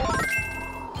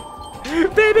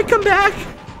 Baby, come back!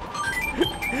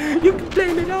 You can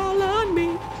blame it all on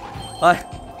me.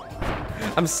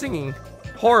 I'm singing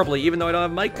horribly, even though I don't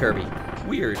have Mike Kirby.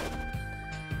 Weird.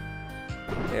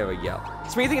 There we go.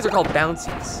 Springy things are called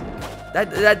bouncies.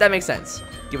 That makes sense,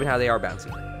 given how they are bouncy.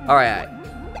 All right.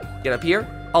 Get up here.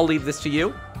 I'll leave this to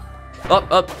you.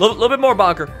 Up. Little bit more,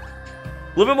 Bonker. A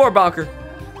little bit more, Bonker.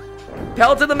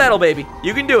 Pedal to the metal, baby.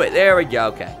 You can do it. There we go.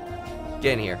 Okay.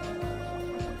 Get in here.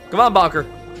 Come on, Bonker.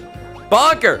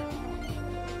 Bonker!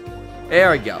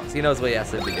 There we go. So he knows what he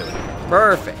has to be doing.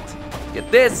 Perfect.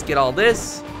 Get this. Get all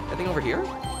this. Anything over here?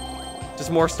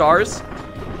 Just more stars.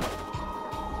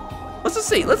 Let's just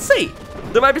see. Let's see.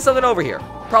 There might be something over here.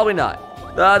 Probably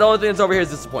not. The only thing that's over here is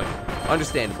disappointment.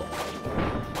 Understandable.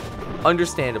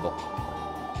 Understandable.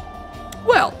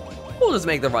 Well, we'll just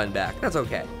make the run back. That's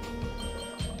okay.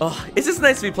 Oh, it's just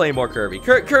nice to be playing more Kirby.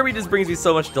 Kirby just brings me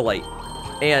so much delight.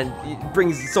 And it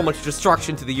brings so much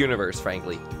destruction to the universe,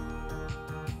 frankly.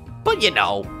 But you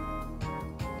know,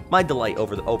 my delight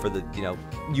over the you know,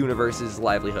 universe's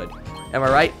livelihood. Am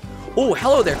I right? Oh,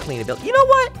 hello there, cleanability. You know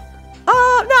what?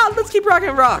 No, let's keep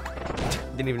rocking rock.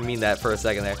 Didn't even mean that for a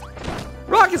second there.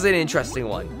 Rock is an interesting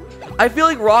one. I feel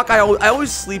like rock, I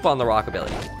always sleep on the rock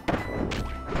ability.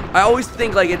 I always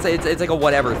think like it's like a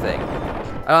whatever thing.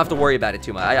 I don't have to worry about it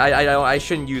too much. I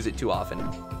shouldn't use it too often.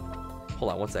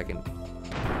 Hold on 1 second.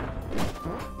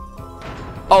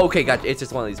 Oh, okay, gotcha. It's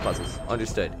just one of these puzzles.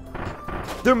 Understood.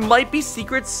 There might be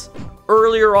secrets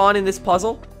earlier on in this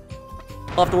puzzle.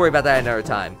 I'll have to worry about that another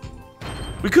time.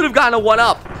 We could have gotten a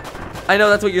 1-up. I know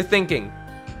that's what you're thinking.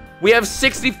 We have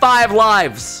 65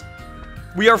 lives.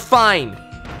 We are fine.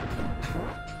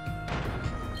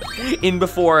 In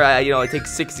before, you know, it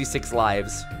takes 66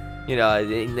 lives. You know,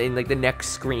 in like the next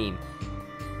screen.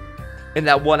 And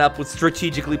that 1-up was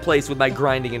strategically placed with my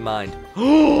grinding in mind.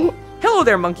 Hello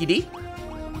there, Monkey D.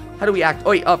 How do we act? Oh,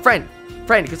 wait, friend,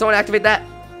 can someone activate that?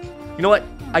 You know what?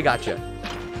 I gotcha.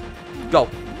 Go.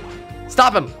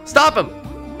 Stop him. Stop him.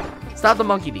 Stop the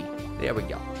Monkey D. There we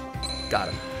go. Got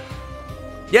him.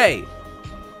 Yay.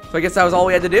 So I guess that was all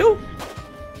we had to do?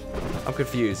 I'm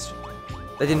confused.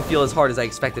 That didn't feel as hard as I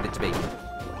expected it to be.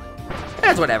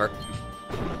 That's whatever.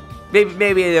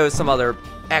 Maybe there was some other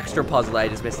extra puzzle that I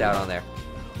just missed out on there.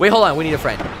 Wait, hold on. We need a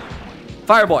friend.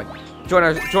 Fireboy, join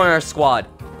our squad.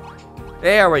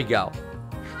 There we go.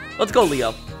 Let's go,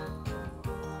 Leo.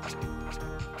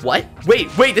 What? Wait,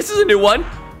 this is a new one.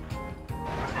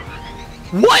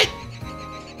 What?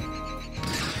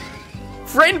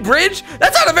 Friend bridge?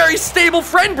 That's not a very stable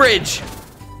friend bridge.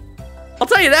 I'll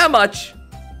tell you that much.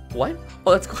 What?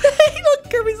 Oh, that's cool.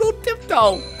 Look, Kirby's little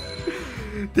tiptoe.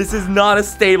 This is not a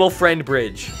stable friend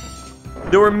bridge.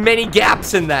 There were many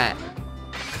gaps in that.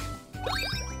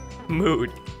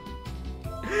 Mood.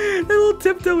 That little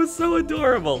tiptoe is so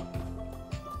adorable.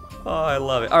 Oh, I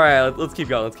love it. All right, let's keep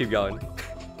going. Let's keep going.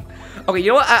 Okay, you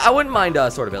know what? I wouldn't mind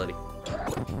sword ability.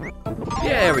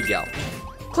 Yeah, there we go.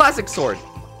 Classic sword.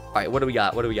 All right, what do we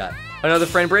got? What do we got? Another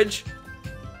friend bridge?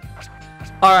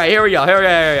 All right, here we go. Here we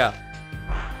go.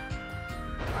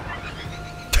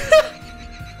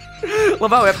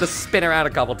 Love how we have to spin around a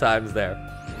couple times there.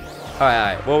 All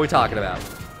right. What are we talking about?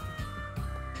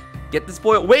 Get this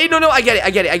boy. Wait, no. I get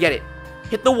it.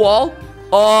 Hit the wall.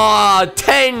 Oh,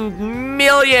 10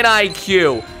 million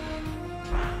IQ.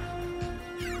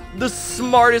 The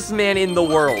smartest man in the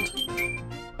world.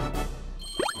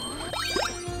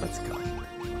 Let's go.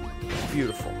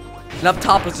 Beautiful. And up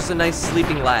top was just a nice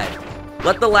sleeping lad.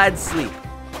 Let the lad sleep.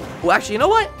 Well, actually, you know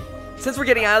what? Since we're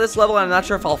getting out of this level, and I'm not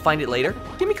sure if I'll find it later,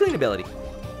 give me clean ability.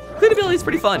 Clean ability is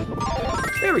pretty fun.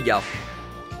 There we go.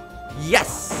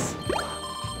 Yes.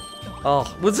 Oh,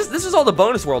 this was all the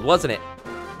bonus world, wasn't it?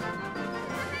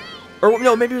 Or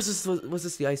no, maybe was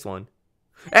this the ice one?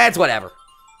 It's whatever.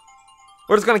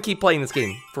 We're just gonna keep playing this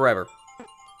game forever.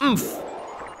 Oomph.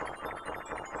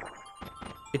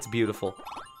 It's beautiful.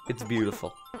 It's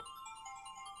beautiful.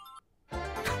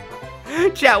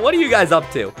 Chat, what are you guys up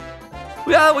to?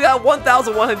 We got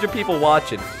 1,100 people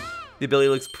watching. The ability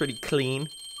looks pretty clean.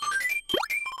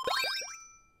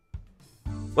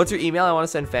 What's your email? I want to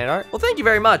send fan art. Well, thank you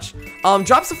very much.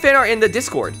 Drop some fan art in the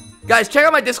Discord. Guys, check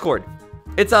out my Discord.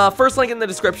 It's first link in the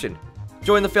description.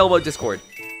 Join the Failboat Discord.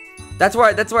 That's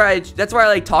where I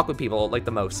like talk with people like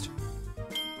the most.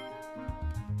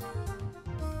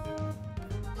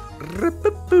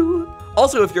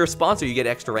 Also, if you're a sponsor, you get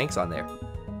extra ranks on there.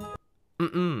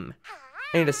 And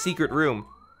a secret room.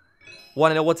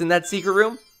 Want to know what's in that secret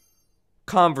room?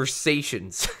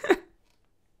 Conversations.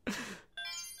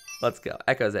 Let's go.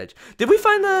 Echo's Edge. Did we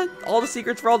find all the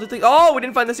secrets for all the things? Oh, we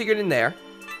didn't find the secret in there.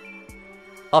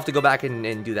 I'll have to go back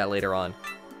and do that later on.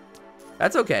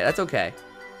 That's okay. That's okay.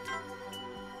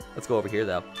 Let's go over here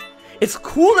though. It's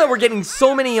cool that we're getting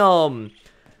so many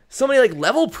like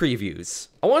level previews.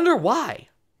 I wonder why.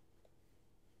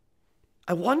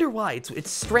 It's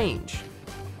strange.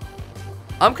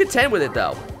 I'm content with it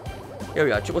though. Here we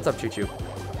go. What's up, Choo Choo?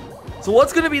 So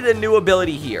what's gonna be the new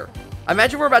ability here? I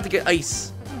imagine we're about to get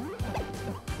ice.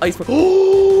 Ice.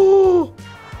 Oh!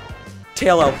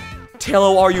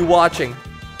 Tailo, are you watching?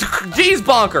 Jeez,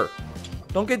 Bonker!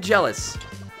 Don't get jealous.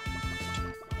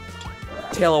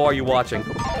 Tailo, are you watching?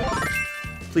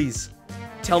 Please,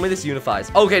 tell me this unifies.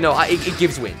 Okay, no, it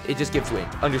gives wind. It just gives wind.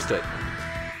 Understood.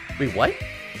 Wait, what?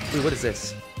 Wait, what is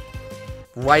this?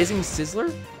 Rising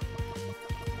Sizzler?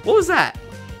 What was that?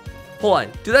 Hold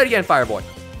on. Do that again, Fireboy.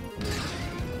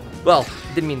 Well,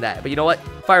 didn't mean that, but you know what?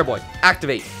 Fireboy,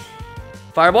 activate.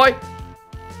 Fireboy?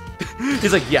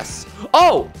 He's like, yes.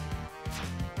 Oh!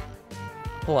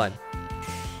 Hold on.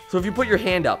 So if you put your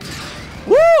hand up.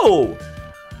 Woo!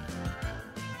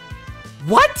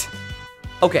 What?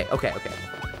 Okay.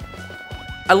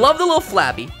 I love the little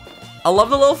flappy.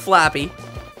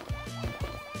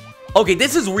 Okay,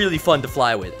 this is really fun to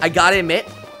fly with. I gotta admit.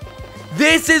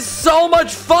 This is so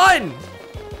much fun!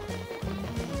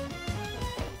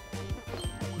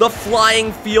 The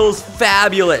flying feels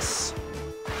fabulous.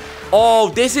 Oh,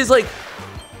 this is like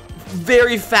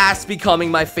very fast becoming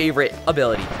my favorite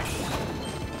ability.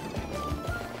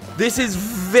 This is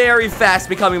very fast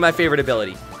becoming my favorite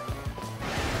ability.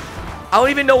 I don't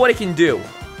even know what it can do.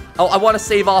 Oh, I want to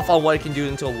save off on what it can do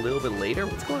until a little bit later.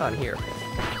 What's going on here?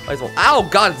 Might as well. Ow,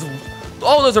 God.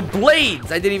 Oh, those are blades.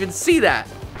 I didn't even see that.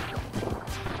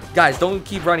 Guys, don't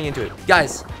keep running into it.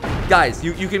 Guys,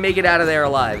 you can make it out of there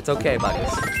alive. It's okay,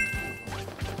 buddies.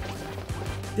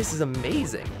 This is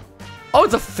amazing. Oh,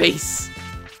 it's a face.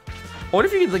 I wonder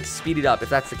if you can, like, speed it up, if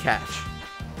that's the catch.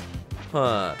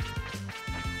 Huh.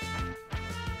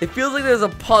 It feels like there's a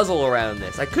puzzle around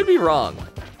this. I could be wrong.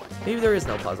 Maybe there is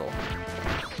no puzzle.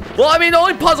 Well, I mean, the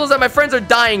only puzzle is that my friends are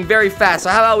dying very fast. So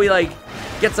how about we, like,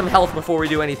 get some health before we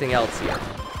do anything else here?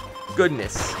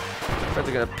 Goodness. Friends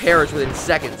are gonna perish within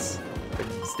seconds. I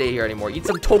can't stay here anymore. Eat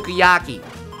some takoyaki.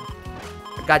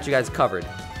 I got you guys covered.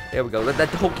 There we go. That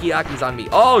takoyaki's on me.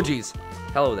 Oh, jeez.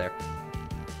 Hello there.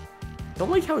 Don't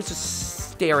like how it's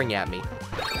just staring at me.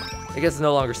 I guess it's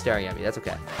no longer staring at me. That's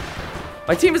okay.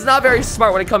 My team is not very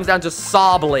smart when it comes down to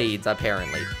saw blades,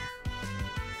 apparently.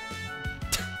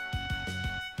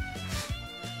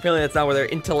 Apparently that's not where their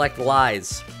intellect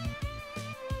lies.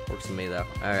 Works with me, though.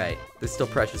 Alright. They're still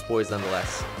precious boys,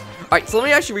 nonetheless. Alright, so let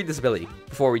me actually read this ability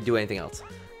before we do anything else.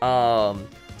 So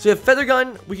we have Feather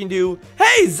Gun. We can do...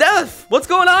 Hey, Zeph! What's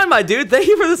going on, my dude? Thank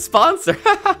you for the sponsor.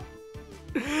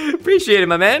 Appreciate it,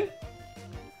 my man.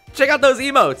 Check out those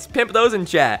emotes. Pimp those in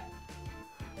chat.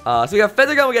 So we got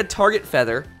Feather Gun. We got Target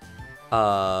Feather.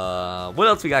 What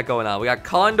else we got going on? We got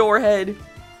Condor Head,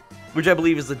 which I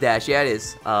believe is the dash. Yeah, it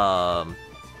is.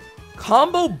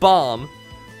 Combo Bomb.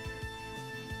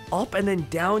 Up and then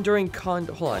down during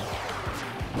Condor. Hold on.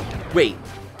 Wait.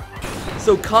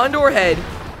 So Condor Head.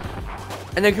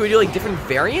 And then can we do like different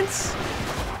variants?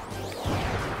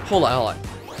 Hold on.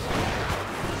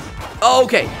 Oh,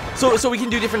 okay. So we can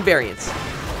do different variants.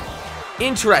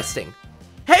 Interesting.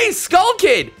 Hey, Skull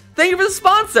Kid! Thank you for the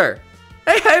sponsor.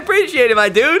 Hey, I appreciate it, my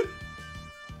dude.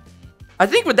 I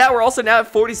think with that, we're also now at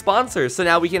 40 sponsors, so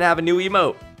now we can have a new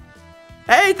emote.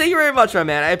 Hey, thank you very much, my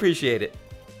man. I appreciate it.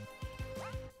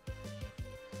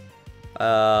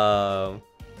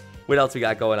 What else we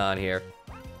got going on here?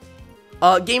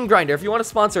 Game Grinder. If you want to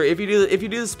sponsor, if you do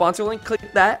the sponsor link, click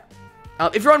that.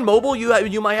 If you're on mobile,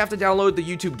 you might have to download the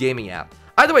YouTube gaming app.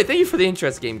 Either way, thank you for the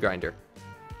interest, Game Grinder.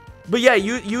 But yeah,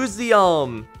 use the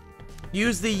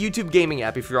YouTube gaming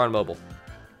app if you're on mobile.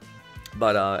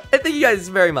 But thank you guys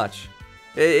very much.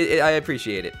 I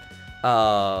appreciate it.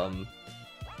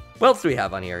 What else do we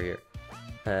have on here?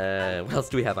 What else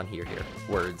do we have on here?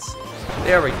 Words.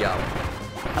 There we go.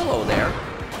 Hello there.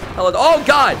 Hello. Oh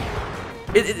God.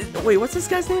 Wait, what's this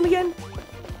guy's name again?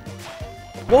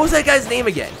 What was that guy's name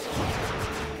again?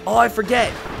 Oh, I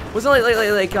forget. Wasn't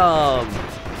it like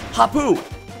Hapu? I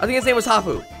think his name was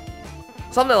Hapu.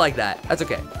 Something like that. That's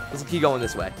okay. Let's keep going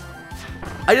this way.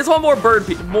 I just want more bird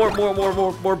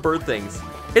things.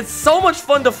 It's so much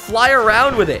fun to fly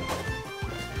around with it.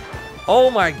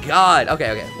 Oh my God.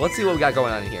 Okay. Let's see what we got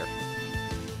going on in here.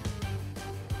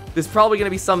 There's probably gonna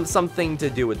be something to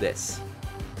do with this.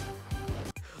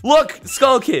 Look,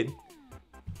 Skull Kid.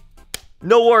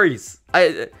 No worries.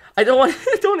 I don't want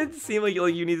it to seem like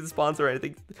you need to sponsor or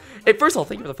anything. Hey, first of all,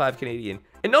 thank you for the 5 Canadian.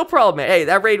 And no problem, man. Hey,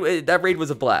 that raid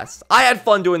was a blast. I had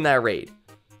fun doing that raid.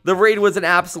 The raid was an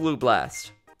absolute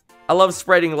blast. I love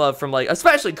spreading love from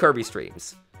especially Kirby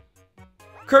streams.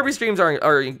 Kirby streams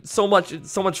are so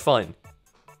much fun.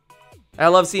 I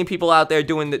love seeing people out there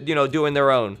doing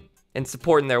their own and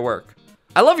supporting their work.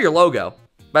 I love your logo.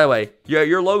 By the way,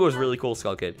 your logo is really cool,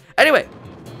 Skull Kid. Anyway,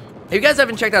 if you guys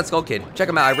haven't checked out Skull Kid, check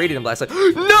him out. I rated him last night.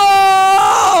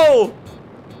 No!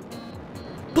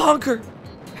 Bonker.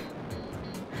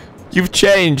 You've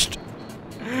changed.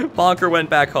 Bonker went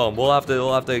back home. We'll have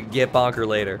to get Bonker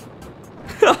later.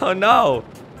 Oh no.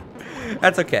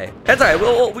 That's okay. That's all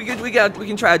right. We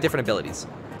can try out different abilities.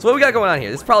 So what we got going on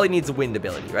here? This probably needs a wind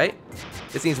ability, right?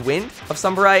 This needs wind of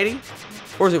some variety,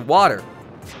 or is it water?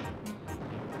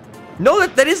 No,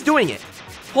 that is doing it.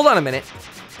 Hold on a minute.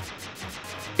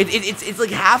 It's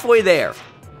like halfway there.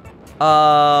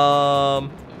 Hold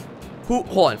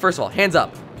on. First of all, hands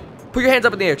up. Put your hands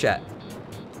up in the air, chat.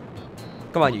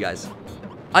 Come on, you guys.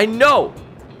 I know.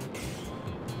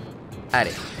 Add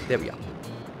it. There we go.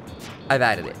 I've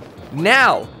added it.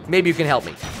 Now, maybe you can help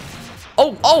me.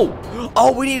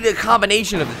 Oh, we need a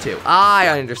combination of the two. I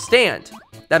understand.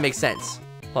 That makes sense.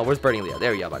 Hold on, where's Burning Leo?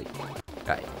 There we go, buddy. All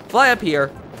right, fly up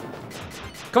here.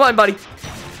 Come on, buddy.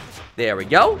 There we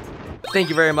go. Thank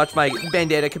you very much, my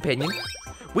bandana companion.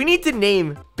 We need to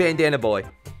name Bandana Boy.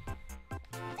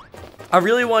 I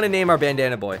really want to name our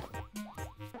Bandana Boy.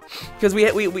 Because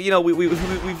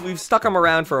we've stuck him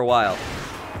around for a while.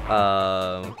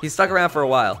 He's stuck around for a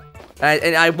while.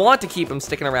 And I want to keep him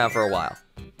sticking around for a while.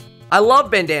 I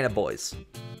love Bandana Boys.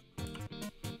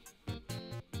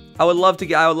 I would love to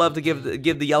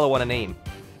give the yellow one a name.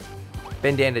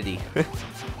 Bandanity.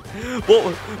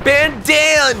 Well,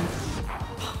 Bandan!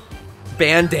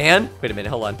 Bandan? Wait a minute,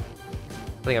 hold on.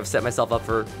 I think I've set myself up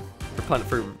for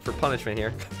punishment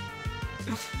here.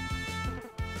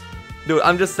 Dude,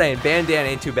 I'm just saying, Bandan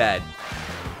ain't too bad.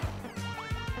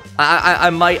 I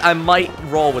might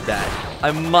roll with that.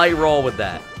 I might roll with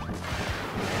that.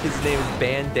 His name is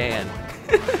Bandan.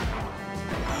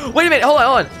 Wait a minute, hold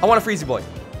on. I want a Freezy Boy.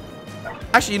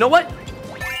 Actually, you know what?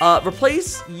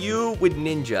 Replace you with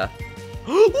Ninja.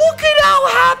 Look at how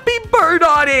happy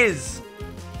Birdon is!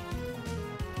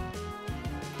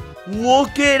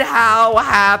 Look at how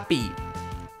happy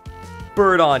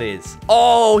Birdon is.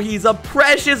 Oh, he's a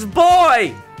precious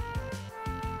boy!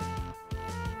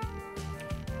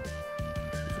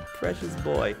 precious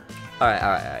boy. All right,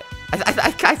 all right, all right.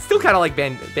 I still kind of like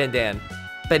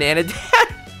Banana Dan.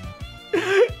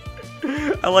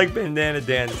 I like Bandana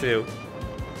Dan too.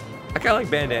 I kind of like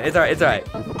Bandana. It's all right. It's all right.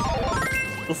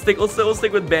 We'll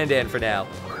stick with Bandan for now.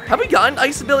 Have we gotten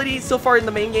ice ability so far in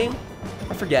the main game?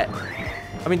 I forget.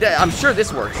 I mean, I'm sure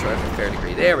this works to a fair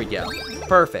degree. There we go.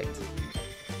 Perfect.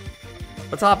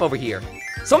 Let's hop over here.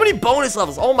 So many bonus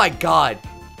levels. Oh my god.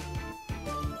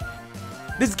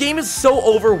 This game is so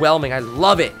overwhelming. I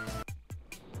love it.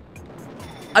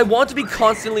 I want to be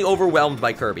constantly overwhelmed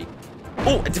by Kirby.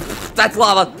 Oh, that's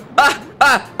lava. Ah,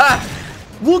 ah, ah.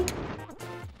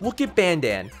 Look at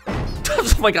Bandan.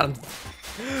 Oh my god, I'm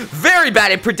very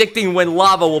bad at predicting when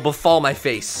lava will befall my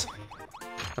face.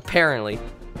 Apparently.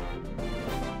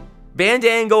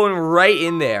 Bandan going right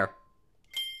in there.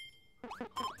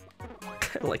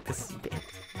 I like this.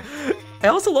 I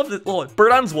also love this. Oh,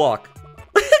 Birdon's walk.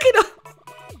 Look at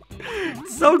him.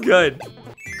 So good.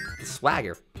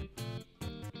 Swagger.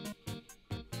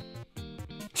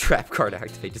 Trap card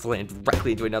activate. Just land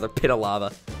directly into another pit of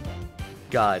lava.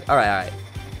 God. All right, all right.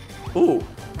 Ooh.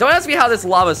 Don't ask me how this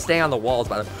lava is staying on the walls,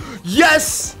 by the way.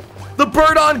 Yes! The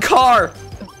Birdon car!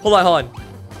 Hold on, hold on.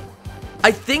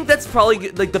 I think that's probably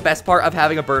like the best part of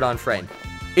having a Birdon friend.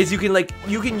 Is you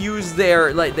can use their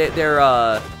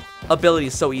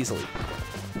abilities so easily.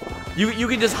 You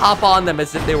can just hop on them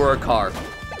as if they were a car.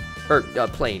 Or a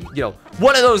plane, you know.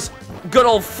 One of those good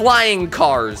old flying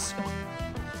cars.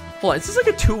 Hold on, is this like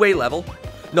a two-way level?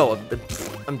 No,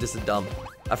 I'm just a dumb.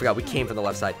 I forgot we came from the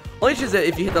left side. Only issue is that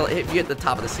if you hit the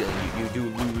top of the ceiling, you do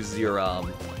lose your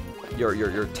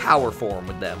tower form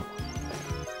with them.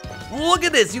 Look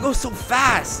at this, you go so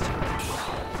fast.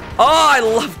 Oh, I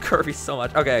love Kirby so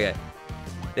much. Okay, okay.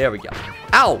 There we go.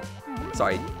 Ow!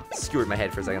 Sorry, skewered my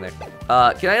head for a second there.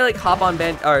 Can I like hop on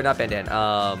or not Bandan?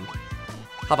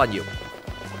 Hop on you.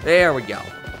 There we go.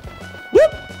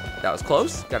 Whoop! That was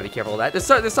close. Gotta be careful of that.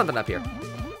 There's something up here.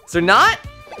 Is there not?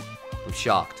 I'm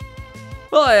shocked.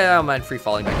 Well, I don't mind free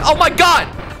falling back. Oh my god!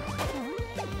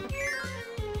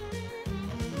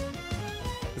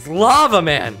 It's lava,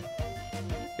 man.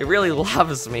 It really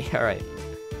loves me. All right.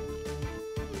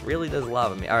 It really does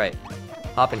lava me. All right.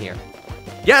 Hop in here.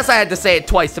 Yes, I had to say it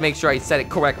twice to make sure I said it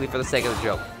correctly for the sake of the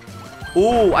joke.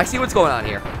 Ooh, I see what's going on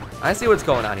here. I see what's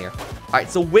going on here. All right,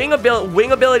 so wing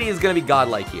ability is gonna be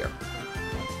godlike here.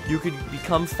 You could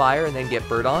become fire and then get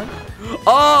Birdon.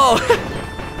 Oh!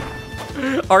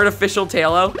 Artificial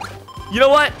Tailo. You know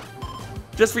what?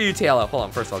 Just for you, Tailo. Hold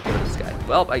on, first I'll give it to this guy.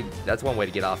 Well, that's one way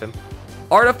to get off him.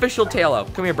 Artificial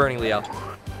Tailo. Come here, Burning Leo.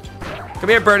 Come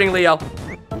here, Burning Leo.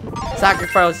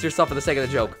 Sacrifice yourself for the sake of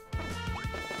the joke.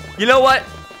 You know what?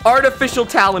 Artificial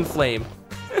Talon Flame.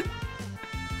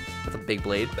 That's a big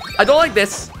blade. I don't like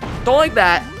this. Don't like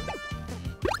that.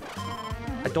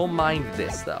 I don't mind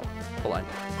this, though. Hold on.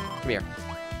 Come here.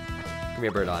 Come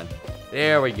here, Birdon.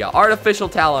 There we go. Artificial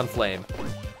Talon Flame.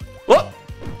 Whoop!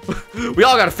 We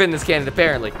all gotta fit in this cannon,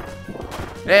 apparently.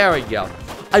 There we go.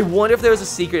 I wonder if there was a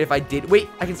secret if I did. Wait,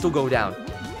 I can still go down.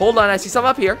 Hold on, I see something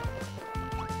up here.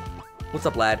 What's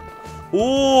up, lad?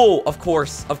 Ooh, of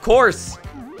course. Of course.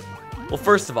 Well,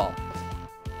 first of all.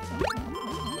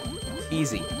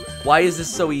 Easy. Why is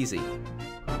this so easy?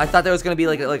 I thought there was gonna be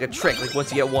like a trick. Like once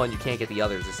you get one, you can't get the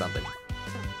others or something.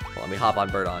 Well, let me hop on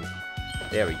Birdon.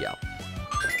 There we go.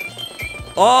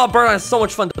 Oh, Birdon is so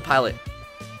much fun to pilot.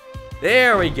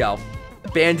 There we go.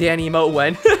 Bandan emote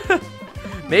when.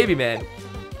 Maybe, man.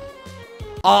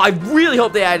 Oh, I really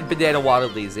hope they added Banana Waddle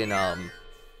Dees in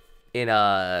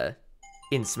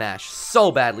Smash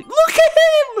so badly. Look at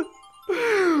him!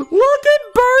 Look at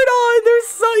Birdon!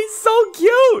 He's so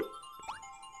cute.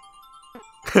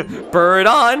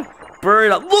 Birdon,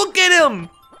 Birdon. Look at him!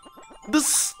 The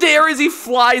stare as he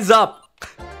flies up.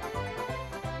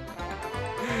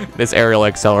 This aerial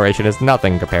acceleration is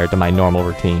nothing compared to my normal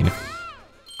routine.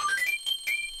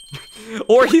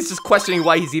 Or he's just questioning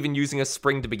why he's even using a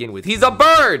spring to begin with. He's a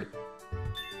bird!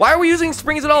 Why are we using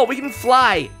springs at all? We can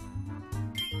fly.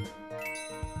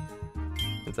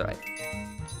 It's alright.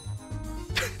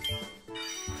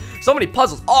 So many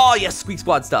puzzles. Oh, yes, Squeak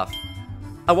Squad stuff.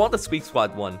 I want the Squeak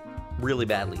Squad one really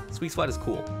badly. Squeak Squad is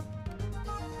cool.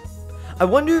 I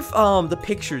wonder if the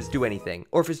pictures do anything,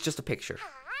 or if it's just a picture.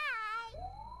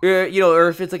 You know, or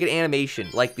if it's like an animation,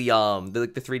 like the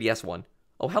 3DS one.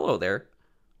 Oh, hello there.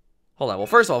 Hold on. Well,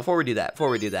 first of all, before we do that,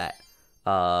 hold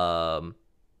on.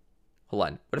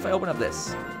 What if I open up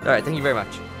this? All right, thank you very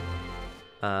much.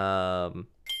 Hold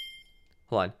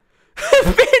on.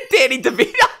 Danny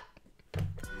DeVito.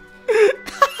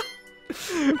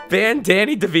 Ban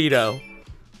Danny DeVito.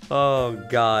 Oh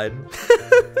God.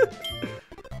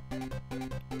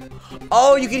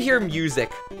 Oh, you can hear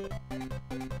music.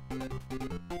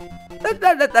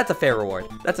 That's a fair reward.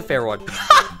 That's a fair reward.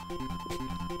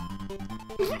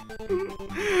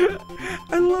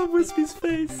 I love Wispy's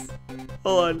face.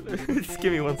 Hold on. Just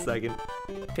give me 1 second.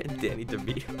 Danny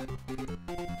DeVito.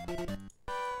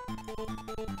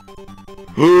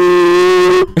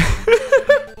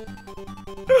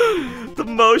 The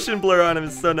motion blur on him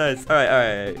is so nice. Alright,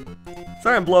 alright.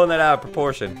 Sorry I'm blowing that out of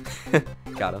proportion.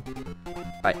 Got him.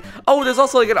 Alright. Oh, there's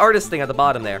also like an artist thing at the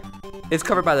bottom there. It's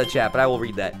covered by the chat, but I will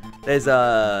read that. There's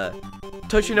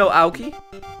Toshino Aoki.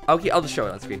 Aoki, I'll just show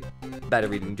it on screen. Bad at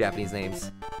reading Japanese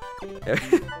names.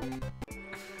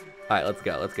 Alright, let's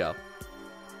go, let's go.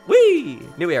 Whee!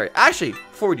 New area. Actually,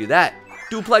 before we do that,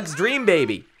 Duplex Dream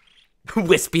Baby.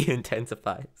 Wispy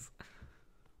intensifies.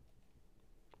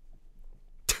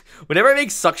 Whenever I make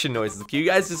suction noises, can you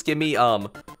guys just give me,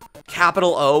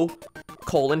 capital O,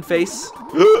 colon face?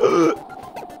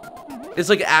 It's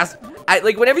like,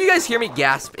 like, whenever you guys hear me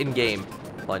gasp in game,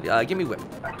 hold on, give me whip.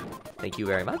 Thank you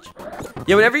very much.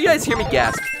 Yeah, whenever you guys hear me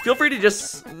gasp, feel free to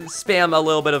just spam a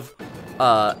little bit of,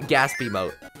 gasp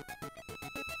emote.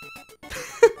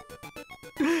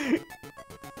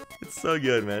 It's so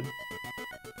good, man.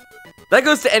 That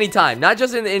goes to any time, not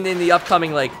just in the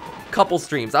upcoming, like, couple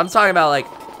streams. I'm talking about, like,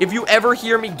 if you ever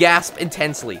hear me gasp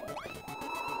intensely,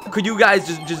 could you guys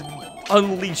just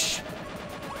unleash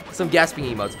some gasping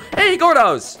emotes? Hey,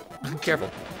 Gordos!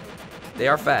 Careful. They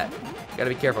are fat. You gotta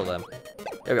be careful of them.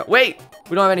 There we go. Wait!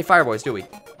 We don't have any Fireboys, do we?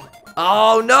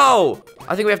 Oh, no!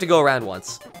 I think we have to go around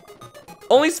once.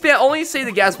 Only say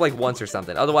the gasp, like, once or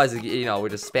something. Otherwise, you know, we're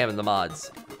just spamming the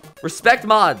mods. Respect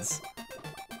mods!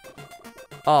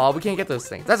 Oh, we can't get those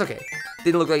things. That's okay.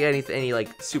 Didn't look like any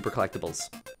like, super collectibles.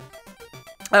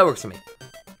 That works for me.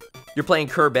 You're playing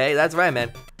Kirby. That's right,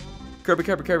 man.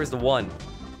 Kirby's the one.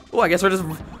 Oh, I guess we're just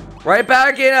right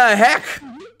back in a heck.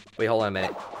 Wait, hold on a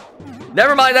minute.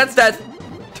 Never mind, that's death.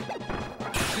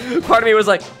 Part of me was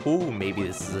like, ooh, maybe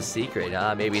this is a secret.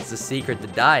 Maybe it's a secret to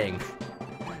dying.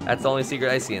 That's the only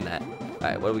secret I see in that. All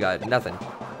right, what do we got? Nothing.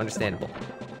 Understandable.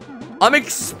 I'm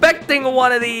expecting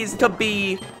one of these to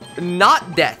be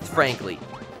not death, frankly.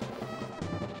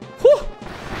 Whew.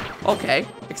 Okay,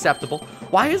 acceptable.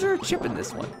 Why is there a chip in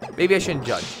this one? Maybe I shouldn't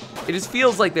judge. It just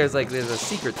feels like there's a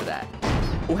secret to that.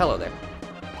 Oh, hello there.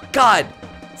 God.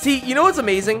 See, you know what's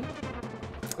amazing?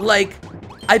 Like,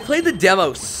 I played the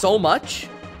demo so much,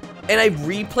 and I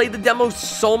replayed the demo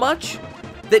so much,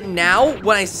 that now,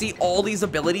 when I see all these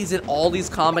abilities and all these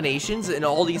combinations and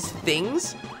all these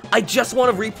things, I just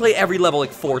want to replay every level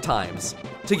like 4 times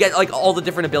to get like all the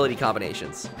different ability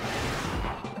combinations.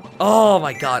 Oh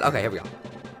my god. Okay, here we go.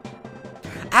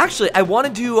 Actually, I want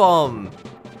to do,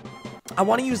 I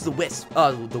want to use the Wisp.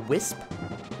 The Wisp?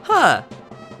 Huh.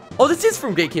 Oh, this is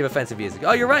from Great Cave Offensive Music.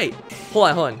 Oh, you're right.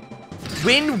 Hold on.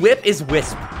 Wind Whip is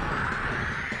Wisp.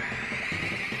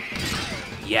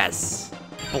 Yes.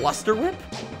 Bluster Whip?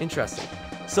 Interesting.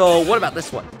 So, what about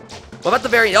this one? What about the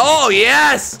variant? Oh,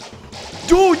 yes!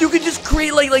 Dude, you can just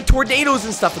create, like tornadoes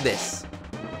and stuff with this.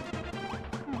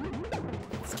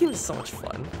 This game is so much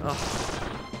fun. Ugh.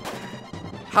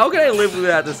 How can I live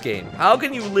without this game? How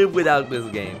can you live without this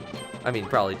game? I mean,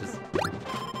 probably just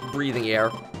breathing air,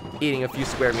 eating a few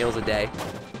square meals a day,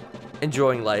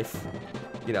 enjoying life.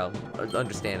 You know,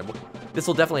 understandable. This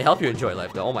will definitely help you enjoy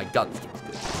life, though. Oh my god, this game's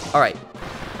good. All right.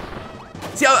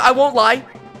 See, I won't lie.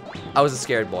 I was a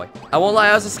scared boy. I won't lie,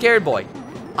 I was a scared boy.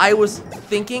 I was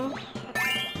thinking,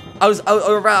 I was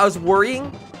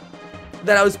worrying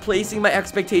that I was placing my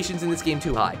expectations in this game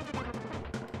too high.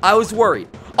 I was worried.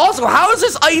 Also, how is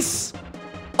this ice?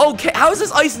 Okay, how is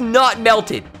this ice not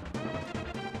melted?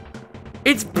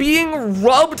 It's being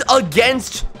rubbed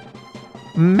against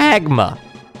Magma.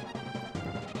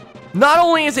 Not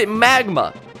only is it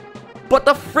magma, but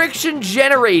the friction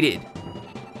generated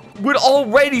would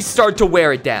already start to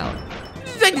wear it down.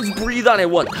 Then just breathe on it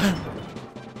once.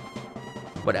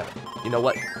 Whatever. You know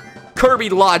what? Kirby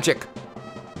logic.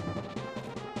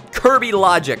 Kirby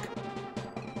logic.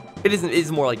 It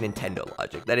is more like Nintendo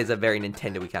logic. That is a very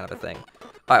Nintendo-y kind of a thing.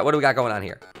 All right, what do we got going on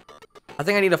here? I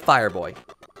think I need a Fire Boy.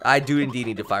 I do indeed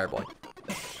need a Fire Boy.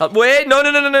 Wait, no.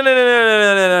 No.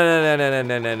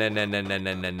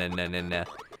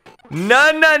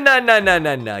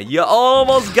 You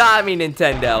almost got me,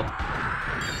 Nintendo.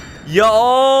 You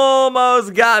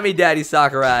almost got me, Daddy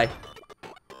Sakurai.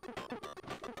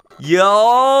 You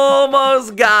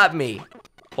almost got me.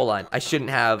 Hold on, I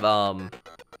shouldn't have, how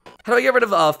do I get rid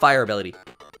of, fire ability?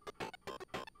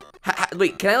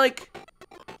 Wait, can I, like,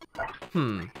 how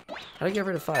do I get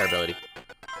rid of fire ability?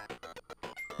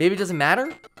 Maybe it doesn't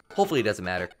matter? Hopefully it doesn't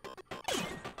matter.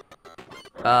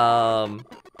 Well,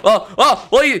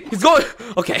 he's going.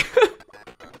 Okay.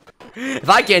 If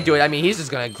I can't do it, I mean, he's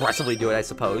just gonna aggressively do it, I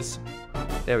suppose.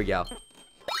 There we go.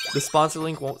 The sponsor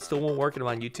link still won't work if I'm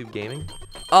on YouTube Gaming.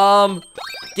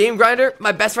 Game Grinder,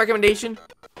 my best recommendation,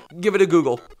 give it a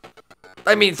Google.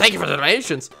 I mean, thank you for the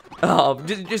donations.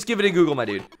 Just give it a Google, my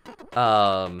dude.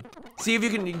 See if you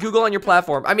can Google on your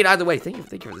platform. I mean, either way, thank you for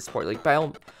the support. Like,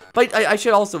 but I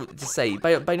should also just say,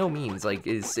 by no means, like,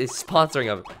 is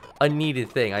sponsoring a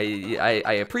needed thing.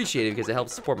 I appreciate it because it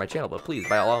helps support my channel, but please,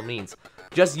 by all means,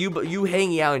 just you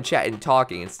hanging out and chatting and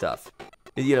talking and stuff,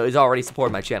 you know, is already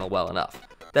supporting my channel well enough.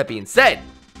 That being said,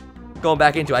 going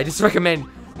back into it, I just recommend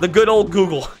the good old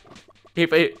Google.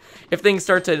 If things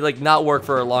start to, like, not work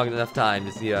for a long enough time,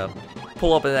 just, you know,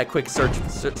 pull up in that quick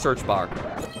search bar.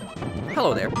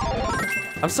 Hello there.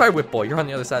 I'm sorry, Whip Boy, you're on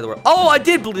the other side of the world. Oh, I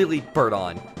did delete Bird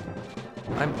On.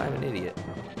 I'm an idiot.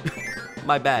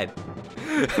 My bad.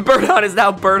 Bird On is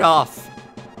now Bird Off.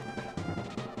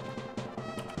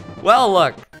 Well,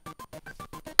 look.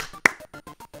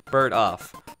 Bird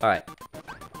Off. All right.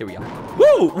 Here we go.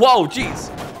 Woo! Whoa, jeez.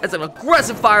 That's an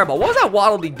aggressive fireball. What was that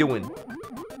Waddle Dee doing?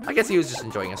 I guess he was just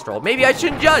enjoying a stroll. Maybe I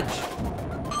shouldn't judge.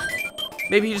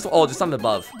 Maybe he just, oh, just something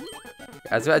above.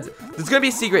 There's gonna be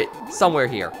a secret somewhere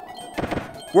here.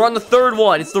 We're on the third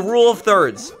one. It's the rule of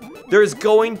thirds. There's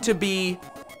going to be,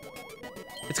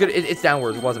 it's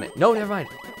downwards, wasn't it? No, never mind.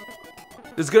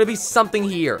 There's gonna be something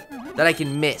here that I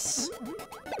can miss.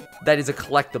 That is a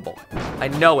collectible. I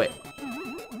know it.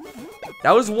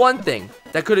 That was one thing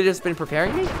that could have just been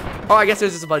preparing me. Oh, I guess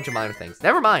there's just a bunch of minor things.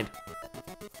 Never mind.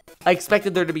 I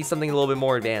expected there to be something a little bit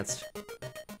more advanced.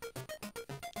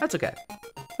 That's okay.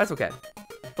 That's okay.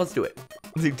 Let's do it.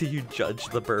 Do you judge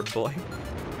the Bird Boy?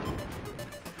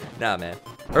 Nah, man.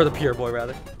 Or the Pure Boy,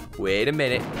 rather. Wait a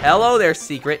minute. Hello there,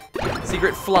 Secret.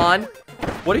 Secret Flan.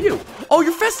 What are you? Oh,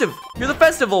 you're Festive. You're the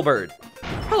Festival Bird.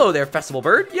 Hello there, Festival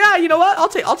Bird. Yeah, you know what? I'll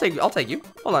take you.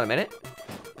 Hold on a minute.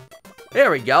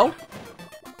 There we go.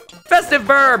 Festive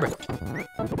Burb.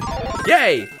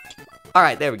 Yay. All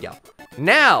right, there we go.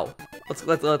 Now, let's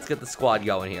get the squad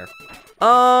going here.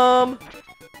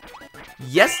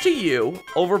 Yes to you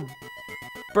over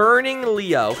Burning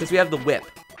Leo because we have the whip.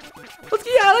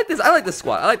 Yeah, I like this. I like this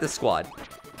squad. I like this squad.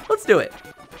 Let's do it.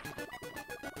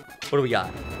 What do we got?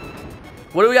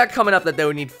 What do we got coming up that they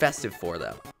would need Festive for,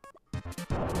 though?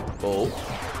 Oh,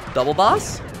 double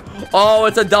boss? Oh,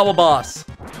 it's a double boss.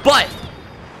 But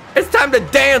it's time to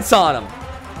dance on him.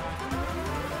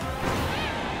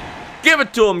 Give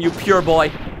it to him, you Pure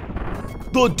Boy.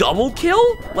 The double kill?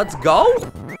 Let's go.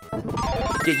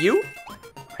 Get you.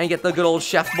 And get the good old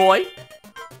Chef Boy.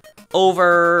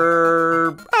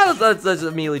 Over... let's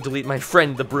immediately delete my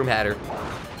friend, the Broom Hatter.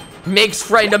 Makes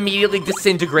friend immediately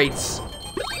disintegrates.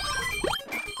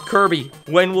 Kirby,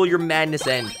 when will your madness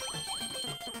end?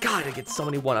 God, I get so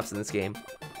many one-ups in this game.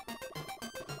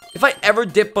 If I ever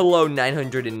dip below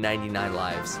 999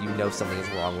 lives, you know something is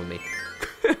wrong with me.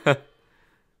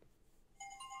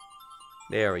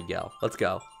 There we go. Let's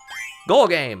go. Goal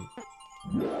game.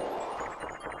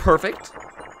 Perfect.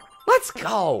 Let's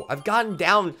go. I've gotten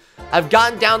down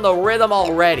the rhythm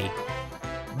already.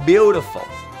 Beautiful.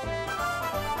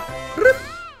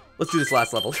 Let's do this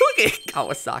last level. Look at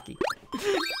Kawasaki.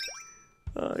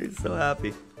 Oh, he's so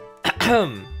happy.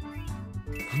 I'm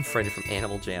friended from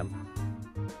Animal Jam.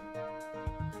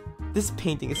 This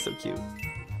painting is so cute.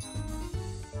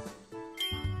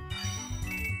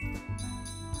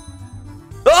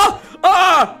 Ah!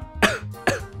 Ah!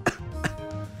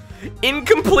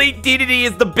 Incomplete DDD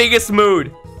is the biggest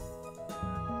mood.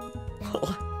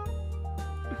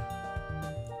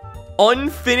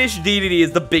 Unfinished DDD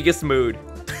is the biggest mood.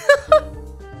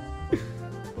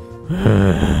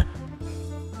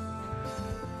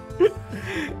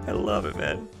 I love it,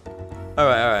 man. All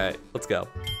right, let's go.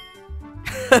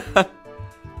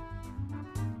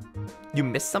 You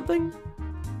missed something?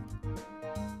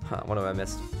 Huh, what have I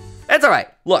missed? It's all right.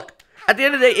 Look, at the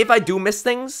end of the day, if I do miss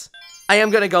things, I am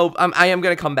gonna go. I am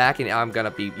gonna come back and I'm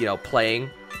gonna be, you know, playing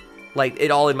like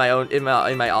it all in my own in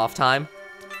my off time.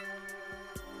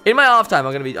 In my off time,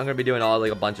 I'm gonna be doing all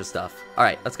like a bunch of stuff. All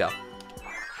right, let's go.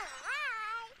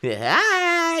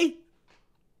 Hi.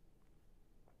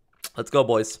 Let's go,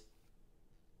 boys.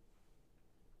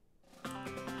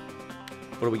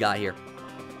 What do we got here?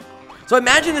 So I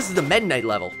imagine this is the Meta Knight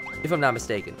level, if I'm not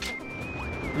mistaken.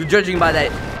 We're judging by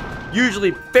that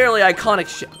usually fairly iconic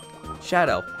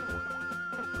shadow.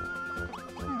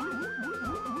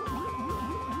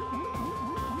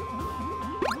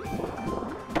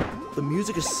 The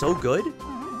music is so good.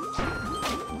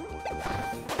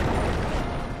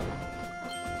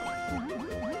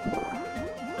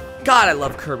 God, God, I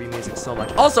love Kirby music so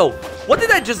much. Also, what did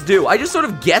that just do? I just sort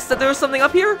of guessed that there was something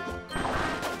up here.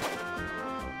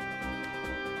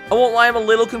 I won't lie, I'm a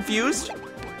little confused.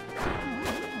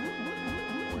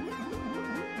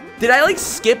 Did I, like,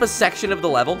 skip a section of the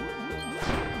level?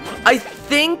 I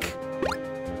think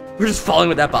we're just falling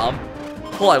with that bomb.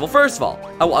 Hold on. Well, first of all,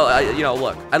 you know,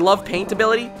 look, I love paint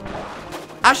ability.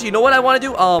 Actually, you know what I want to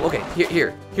do? Okay,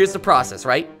 here's the process,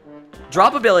 right?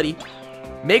 Drop ability,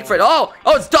 make friend. Oh,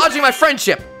 it's dodging my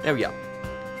friendship. There we go.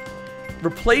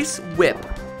 Replace whip.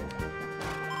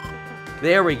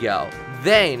 There we go.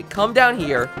 Then come down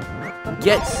here.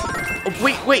 Get.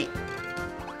 Oh, wait.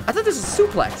 I thought this was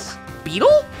suplex.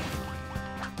 Beetle?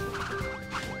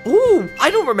 Ooh, I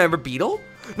don't remember Beetle.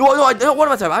 No, what am I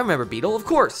talking about? I remember Beetle, of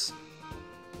course.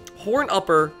 Horn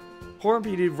upper, horn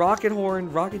repeated, rocket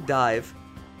horn, rocket dive.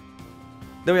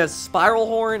 Then we have spiral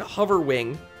horn, hover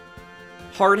wing,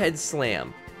 hard head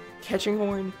slam, catching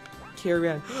horn, carry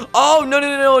on. Oh,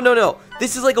 no.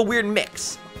 This is like a weird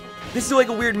mix.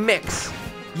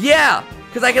 Yeah,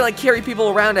 because I can like carry people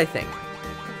around, I think.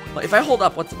 If I hold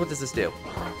up, what does this do?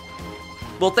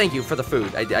 Well, thank you for the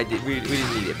food. We didn't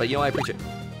need it, but you know, I appreciate it.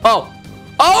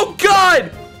 Oh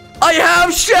God! I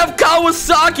have Chef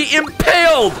Kawasaki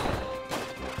impaled!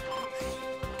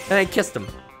 And I kissed him.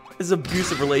 This is an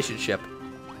abusive relationship.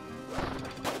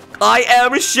 I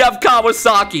am Chef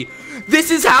Kawasaki. This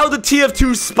is how the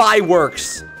TF2 spy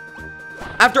works.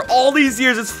 After all these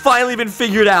years, it's finally been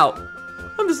figured out.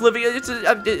 I'm just living,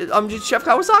 I'm just Chef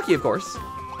Kawasaki, of course.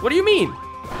 What do you mean?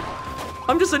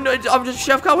 I'm just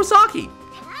Chef Kawasaki.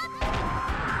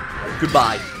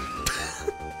 Goodbye.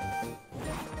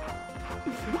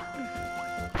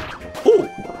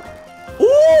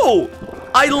 Ooh!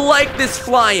 I like this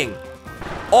flying.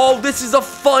 Oh, this is a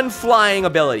fun flying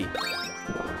ability.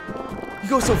 You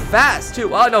go so fast,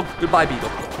 too. Oh, no. Goodbye, Beetle.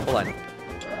 Hold on.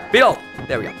 Beetle.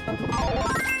 There we go.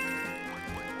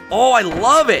 Oh, I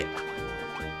love it.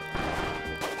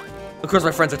 Of course,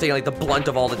 my friends are taking, like, the blunt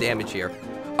of all the damage here.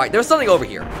 All right, there was something over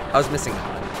here. I was missing that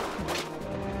one.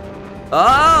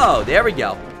 Oh, there we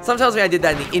go. Someone tells me I did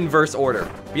that in the inverse order.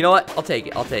 But you know what? I'll take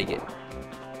it.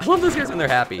 I love those guys when they're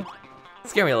happy.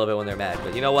 Scare me a little bit when they're mad,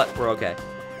 but you know what? We're okay.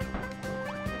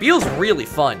 Beetle's really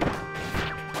fun.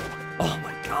 Oh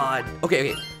my God.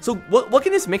 Okay. So what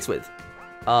can this mix with?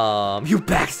 You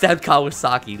backstabbed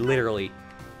Kawasaki, literally.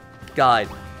 God.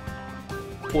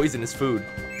 Poisonous food.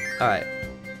 Alright.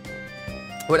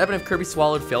 What happened if Kirby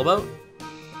swallowed Failboat?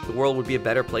 The world would be a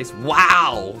better place.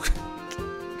 Wow!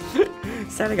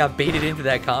 Sad I got baited into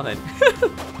that comment.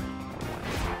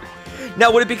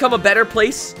 Now, would it become a better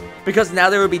place because now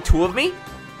there would be two of me?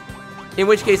 In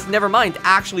which case, never mind.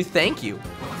 Actually, thank you.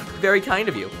 Very kind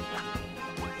of you.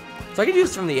 So I can do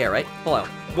this from the air, right? Hold on.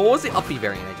 What was the uppy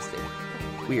variant I just did?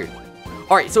 Weird.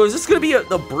 Alright, so is this going to be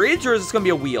the bridge or is this going to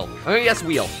be a wheel? I'm going to guess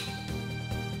wheel.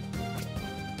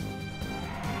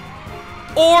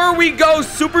 Or we go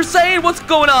Super Saiyan? What's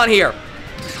going on here?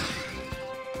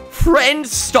 Friend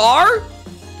Star?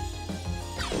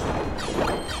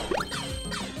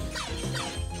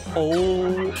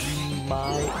 Oh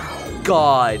my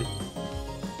God.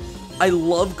 I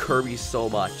love Kirby so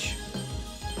much.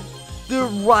 They're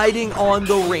riding on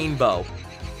the rainbow.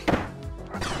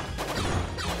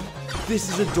 This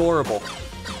is adorable.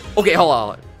 Okay, hold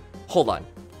on.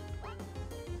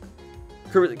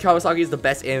 Kawasaki is the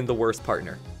best and the worst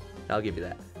partner. I'll give you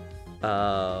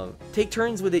that. Take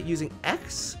turns with it using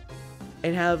X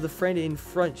and have the friend in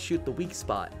front shoot the weak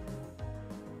spot.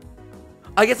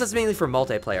 I guess that's mainly for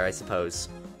multiplayer, I suppose.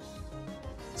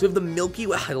 So we have the Milky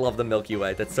Way. I love the Milky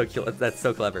Way. That's so cute. That's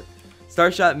so clever.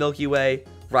 Starshot, Milky Way,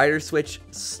 Rider Switch,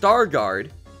 Star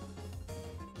Guard,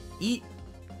 Eat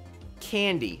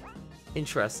Candy.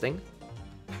 Interesting.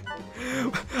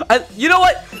 You know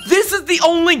what? This is the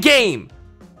only game.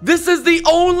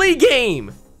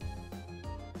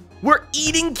 Where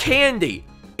eating candy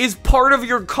is part of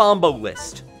your combo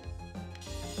list.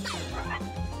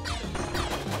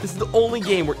 This is the only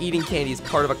game where eating candy is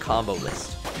part of a combo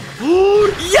list.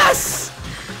 Yes!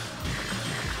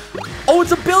 Oh,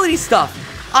 it's ability stuff.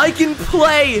 I can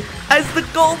play as the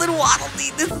Golden Waddle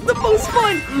Dee. This is the most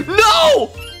fun.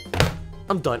 No!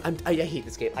 I'm done. I hate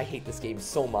this game. I hate this game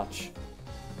so much.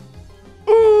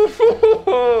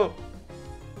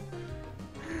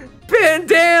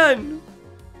 Bandan!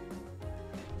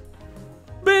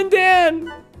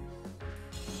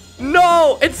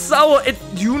 No! It's so...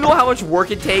 Do you know how much work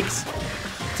it takes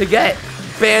to get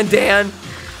Bandan?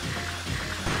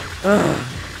 Ugh.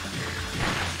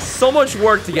 So much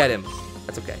work to get him.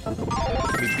 That's okay.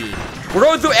 We're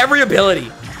going through every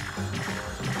ability.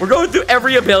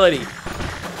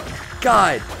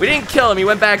 god. We didn't kill him. He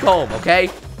went back home, okay?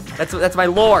 That's my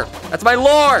lore. That's my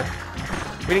lore.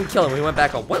 We didn't kill him. We went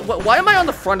back home. Why am I on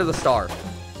the front of the star?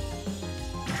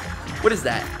 What is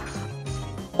that?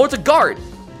 Oh, it's a guard.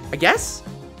 I guess?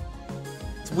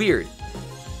 It's weird.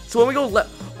 So when we go left...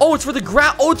 Oh, it's for the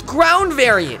ground... Oh, it's ground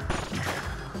variant.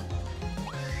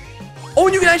 Oh,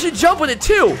 and you can actually jump with it,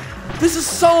 too. This is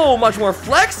so much more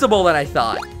flexible than I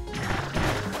thought.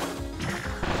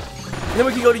 And then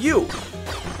we can go to you.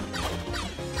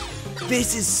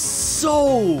 This is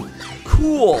so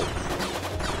cool.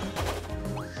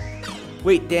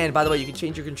 Wait, Dan, by the way, you can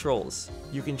change your controls.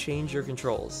 You can change your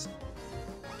controls.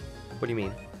 What do you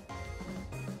mean?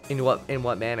 In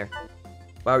what manner?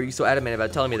 Why were you so adamant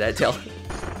about telling me that, Tail?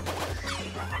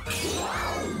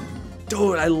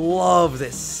 Dude, I love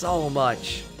this so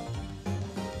much.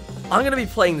 I'm gonna be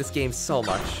playing this game so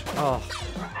much. Oh.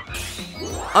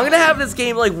 I'm gonna have this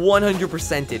game like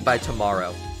 100%ed by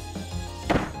tomorrow.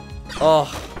 Oh.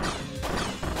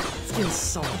 This game is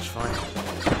so much fun.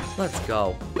 Let's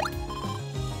go.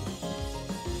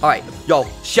 Alright, yo,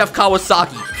 Chef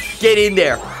Kawasaki, get in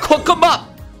there. Cook him up.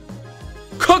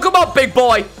 Cook him up, big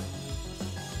boy.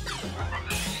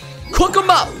 Cook him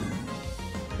up.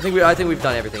 I think we've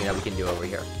done everything that we can do over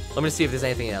here. Let me see if there's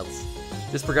anything else.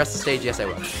 Just progress the stage. Yes, I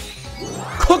will.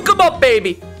 Cook him up,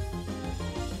 baby.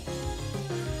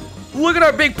 Look at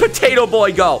our big potato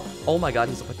boy go. Oh my god,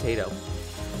 he's a potato.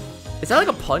 Is that like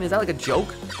a pun? Is that like a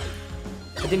joke?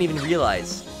 I didn't even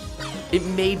realize. It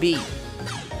may be.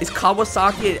 Is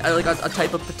Kawasaki like a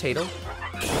type of potato?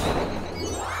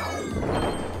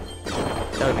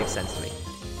 That would make sense to me.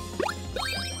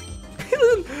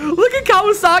 Look at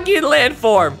Kawasaki in land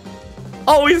form.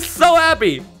 Oh, he's so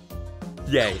happy.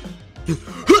 Yay.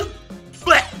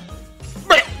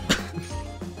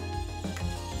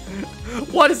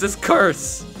 What is this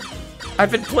curse?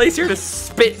 I've been placed here to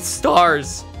spit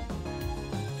stars.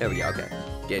 There we go, okay.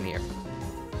 Get in here.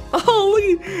 Oh, look,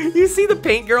 you see the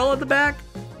paint girl at the back?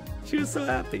 She was so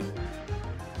happy.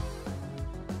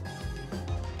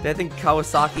 Did I think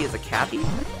Kawasaki is a Cappy?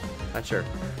 Not sure.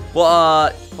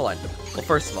 Well, hold on. Well,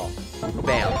 first of all,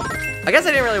 bam. I guess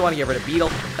I didn't really want to get rid of Beetle.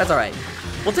 That's alright.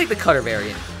 We'll take the Cutter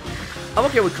variant. I'm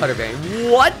okay with Cutter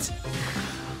variant. What?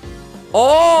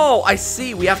 Oh, I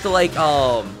see. We have to like,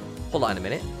 hold on a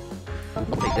minute.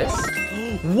 Take this.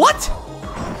 What?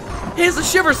 Here's the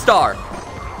Shiver Star.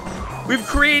 We've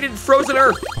created Frozen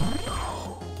Earth.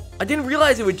 I didn't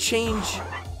realize it would change.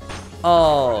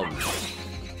 Look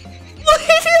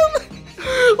at him.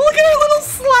 Look at our little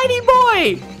slidey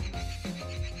boy.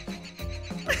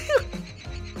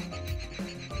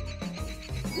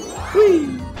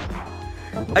 Whee.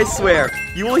 I swear,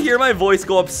 you will hear my voice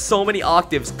go up so many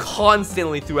octaves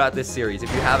constantly throughout this series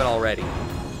if you haven't already.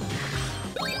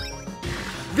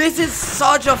 This is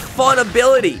such a fun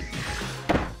ability.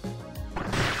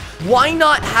 Why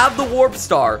not have the Warp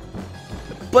Star?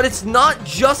 But it's not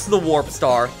just the Warp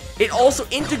Star. It also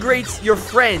integrates your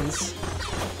friends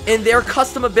and their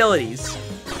custom abilities,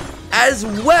 as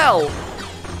well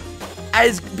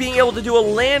as being able to do a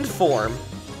landform.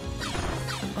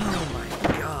 Oh my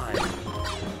god.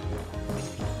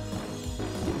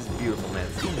 This is beautiful, man.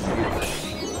 This game is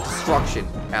beautiful. Destruction.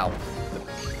 Ow.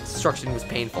 Destruction was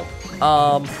painful.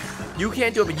 You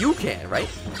can't do it, but you can, right?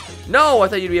 No, I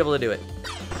thought you'd be able to do it.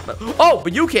 But, oh,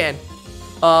 but you can.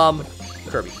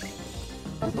 Kirby.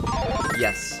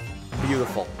 Yes.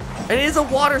 Beautiful. And it is a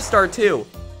water star, too.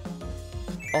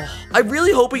 Oh, I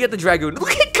really hope we get the Dragoon.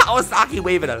 Look at Kawasaki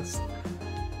waving at us.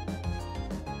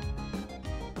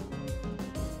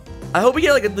 I hope we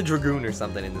get like the Dragoon or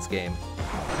something in this game.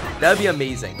 That would be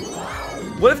amazing.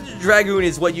 What if the Dragoon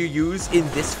is what you use in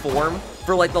this form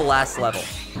for like the last level?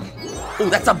 Oh,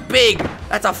 that's a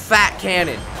fat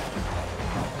cannon.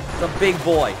 It's a big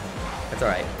boy. That's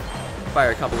alright.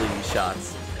 Fire a couple of these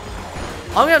shots.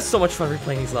 I'm gonna have so much fun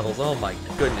replaying these levels. Oh my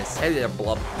goodness. Hey there,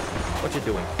 Blub. What you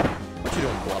doing? What you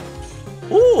doing, Blub?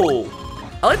 Ooh!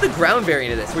 I like the ground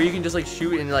variant of this, where you can just like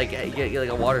shoot and like get like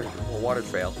a water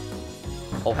trail.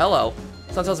 Oh, hello.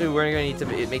 Something tells me we're gonna need to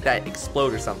make that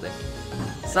explode or something.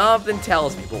 Something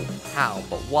tells me, but how?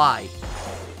 But why?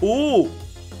 Ooh!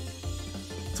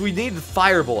 So we need the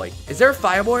Fire Boy. Is there a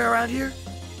Fire Boy around here?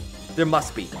 There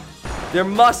must be. There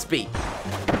must be.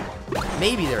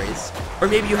 Maybe there is. Or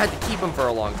maybe you had to keep him for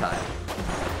a long time.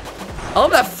 I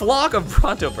love that flock of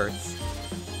Bronto birds.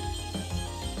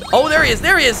 Oh, there he is.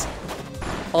 There he is.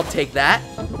 I'll take that.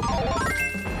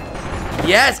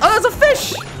 Yes. Oh, that's a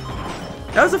fish.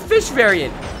 That was a fish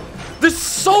variant. There's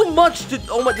so much to,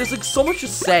 oh my, there's like so much to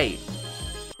say.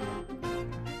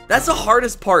 That's the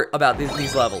hardest part about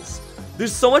these levels.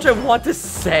 There's so much I want to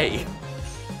say.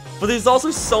 But there's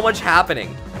also so much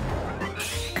happening.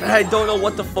 And I don't know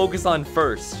what to focus on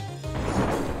first.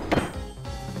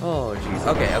 Oh, jeez.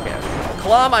 Okay, okay.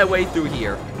 Claw my way through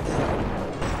here.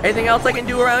 Anything else I can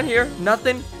do around here?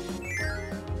 Nothing?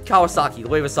 Kawasaki,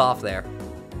 wave us off there.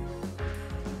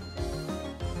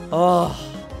 Oh.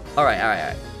 Alright, alright,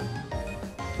 alright.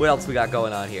 What else we got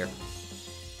going on here?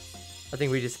 I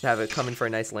think we just have it coming for a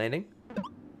nice landing.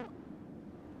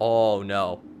 Oh,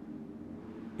 no.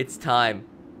 It's time.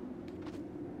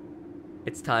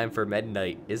 It's time for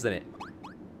midnight, isn't it?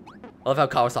 I love how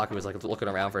Kawasaki was like looking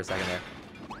around for a second there.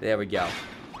 There we go.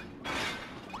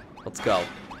 Let's go.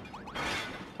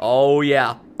 Oh,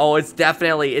 yeah. Oh, it's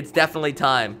definitely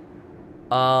time.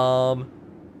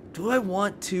 Do I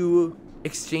want to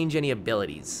exchange any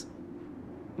abilities?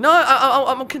 No,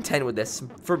 I'm content with this,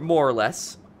 for more or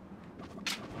less.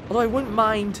 Although I wouldn't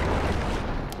mind...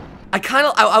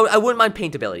 I wouldn't mind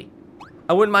paint ability.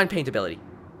 I wouldn't mind paint ability.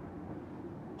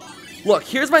 Look,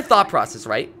 here's my thought process,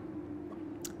 right?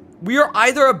 We are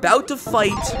either about to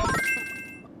fight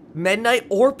Midnight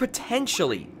or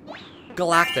potentially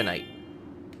Galactonite.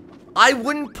 I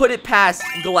wouldn't put it past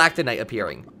Galactonite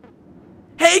appearing.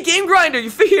 Hey, Game Grinder, you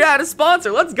figured out a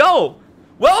sponsor. Let's go.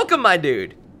 Welcome, my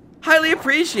dude. Highly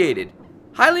appreciated.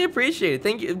 Highly appreciated.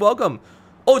 Thank you. Welcome.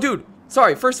 Oh, dude.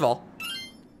 Sorry. First of all,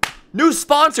 new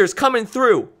sponsors coming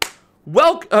through.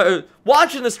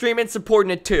 Watching the stream and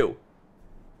supporting it too.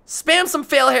 Spam some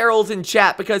fail heralds in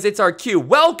chat because it's our cue.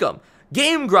 Welcome,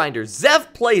 Game Grinder,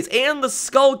 Zev Plays, and the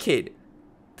Skull Kid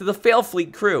to the Fail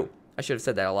Fleet crew. I should have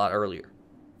said that a lot earlier.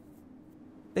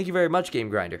 Thank you very much, Game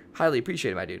Grinder. Highly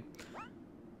appreciated, my dude.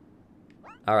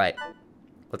 Alright.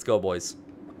 Let's go, boys.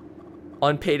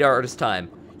 Unpaid artist time.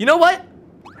 You know what?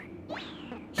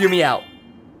 Hear me out.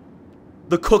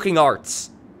 The cooking arts.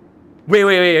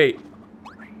 Wait.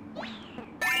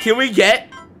 Can we get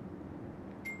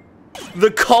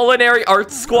the culinary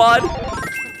arts squad?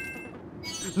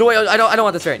 No, wait, I don't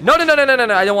want this variant. No,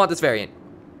 I don't want this variant.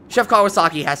 Chef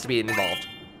Kawasaki has to be involved.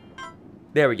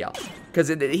 There we go. Because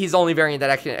he's the only variant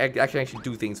that can actually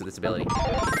do things with this ability.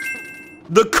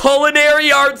 The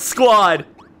culinary arts squad.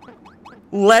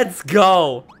 Let's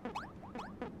go.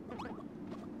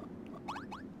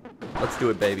 Let's do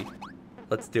it, baby.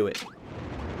 Let's do it.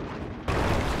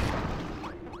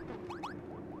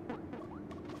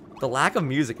 The lack of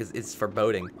music is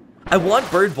foreboding. I want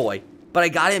Bird Boy, but I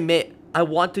gotta admit, I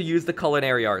want to use the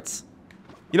culinary arts.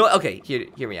 You know what? Okay,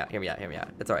 hear me out.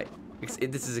 It's alright.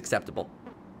 This is acceptable.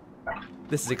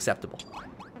 This is acceptable.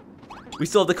 We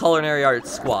still have the culinary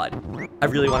arts squad. I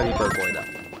really want to be Bird Boy, though.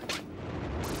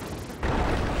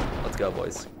 Let's go,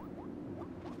 boys.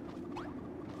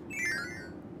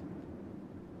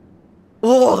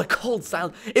 Oh, the cold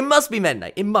sound. It must be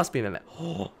midnight. It must be midnight.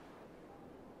 Oh.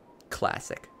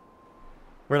 Classic.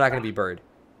 We're not going to be Bird.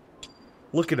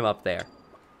 Look at him up there.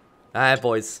 Alright,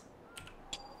 boys.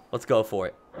 Let's go for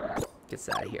it. Get this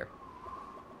out of here.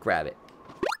 Grab it.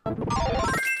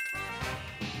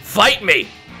 Fight me!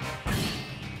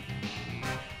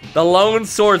 The Lone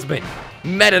Swordsman.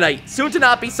 Meta Knight. Soon to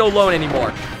not be so lone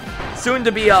anymore. Soon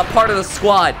to be a part of the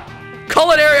squad.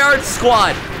 Culinary Arts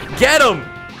Squad. Get him!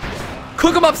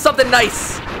 Cook him up something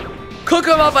nice. Cook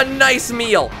him up a nice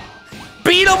meal.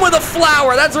 Beat him with a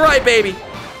flower. That's right, baby.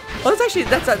 Oh, that's actually,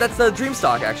 that's the dream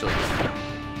stock, actually.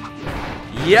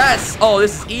 Yes. Oh,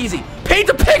 this is easy. Paint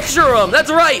a picture of him. That's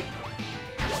right.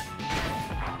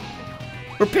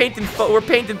 We're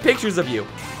painting pictures of you.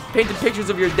 Painting pictures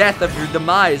of your death, of your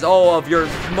demise. Oh, of your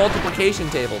multiplication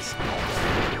tables.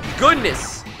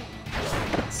 Goodness.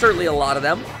 Certainly a lot of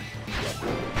them.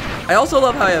 I also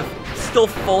love how I have still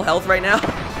full health right now.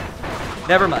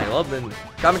 Never mind. Well, then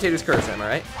commentator's curse, am I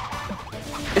right?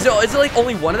 Is it like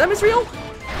only one of them is real?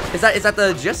 Is that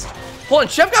the gist? Hold on,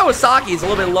 Chef Kawasaki is a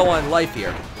little bit low on life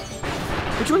here.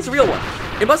 Which one's the real one?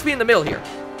 It must be in the middle here.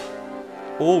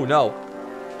 Oh no.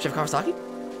 Chef Kawasaki?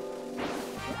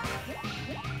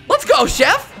 Let's go,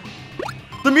 Chef!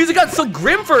 The music got so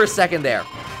grim for a second there.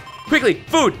 Quickly,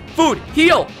 food,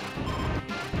 heal!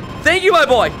 Thank you, my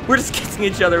boy! We're just kissing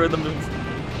each other with the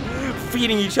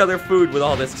feeding each other food with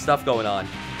all this stuff going on.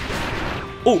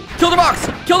 Oh, kill the rocks!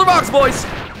 Kill the rocks, boys!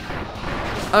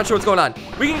 I'm not sure what's going on.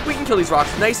 We can kill these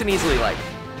rocks nice and easily, like.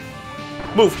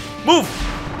 Move!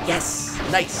 Yes!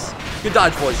 Nice! Good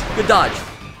dodge, boys. Good dodge.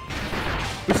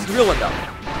 Which is the real one, though?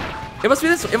 It must be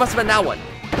this one. It must have been that one.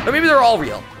 Or maybe they're all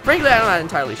real. Frankly, I'm not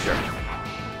entirely sure.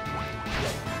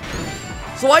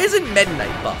 So why isn't Meta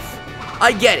Knight buff?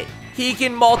 I get it. He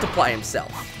can multiply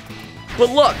himself. But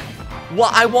look,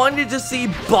 I wanted to see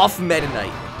buff Meta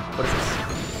Knight. What is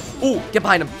this? Ooh, get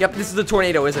behind him. Yep, this is the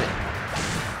tornado, isn't it?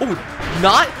 Ooh,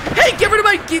 not. Hey, get rid of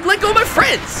let go of my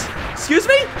friends. Excuse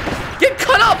me? Get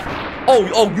cut up.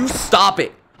 Oh, you stop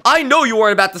it. I know you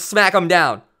weren't about to smack him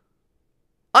down.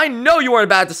 I know you weren't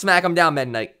about to smack him down, Meta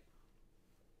Knight.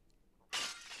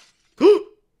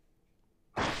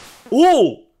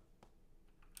 Ooh.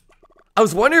 I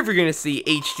was wondering if you're gonna see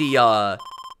HD,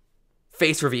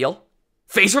 face reveal.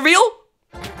 Face reveal?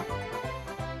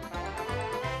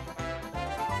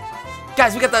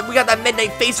 Guys, we got that Meta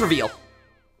Knight face reveal.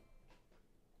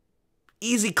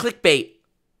 Easy clickbait.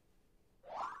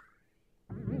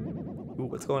 Ooh,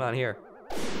 what's going on here?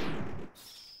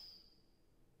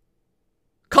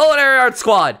 Culinary Arts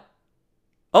Squad!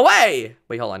 Away!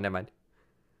 Wait, hold on, never mind.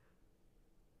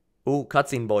 Ooh,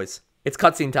 cutscene, boys. It's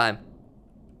cutscene time.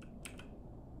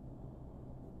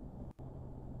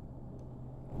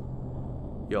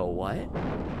 Yo, what?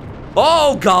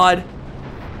 Oh, God!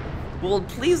 Well,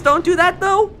 please don't do that,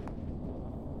 though.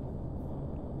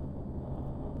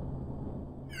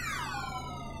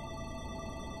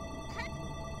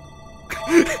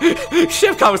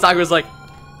 Chef Kamasaki was like,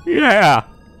 Yeah,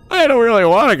 I don't really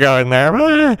want to go in there,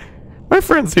 but my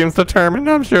friend seems determined.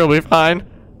 I'm sure he'll be fine.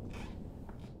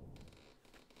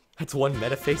 That's one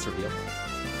meta face reveal.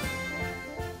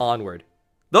 Onward.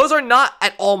 Those are not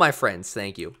at all my friends,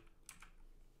 thank you.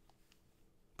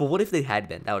 But what if they had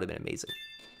been? That would have been amazing.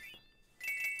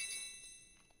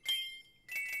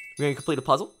 We're gonna complete a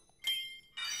puzzle?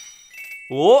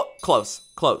 Whoa,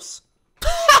 close, close.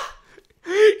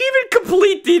 Even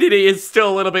complete DDD is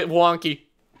still a little bit wonky.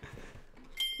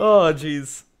 Oh,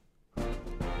 jeez.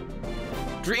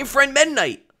 Dream Friend Meta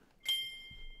Knight.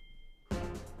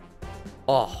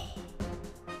 Oh.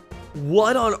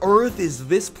 What on earth is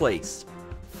this place?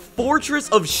 Fortress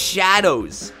of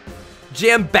Shadows.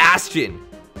 Jam Bastion.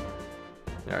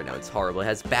 Oh, no, it's horrible. It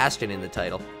has Bastion in the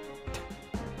title.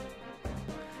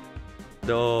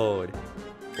 Dude.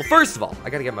 Well, first of all,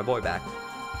 I gotta get my boy back.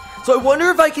 So I wonder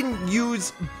if I can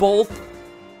use both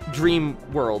Dream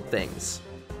World things.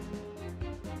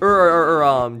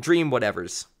 Or Dream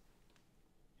whatevers.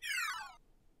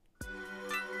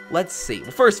 Let's see.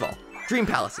 Well, first of all, Dream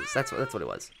Palaces. That's what it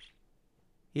was.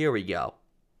 Here we go.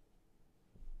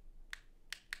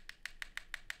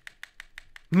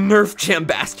 Nerf Jam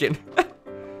Bastion.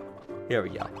 Here we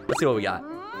go. Let's see what we got.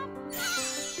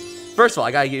 First of all,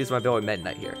 I gotta use my boy Meta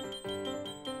Knight here.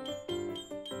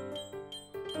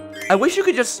 I wish you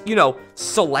could just, you know,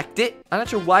 select it. I'm not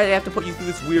sure why they have to put you through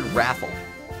this weird raffle.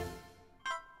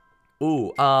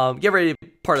 Ooh, get ready to be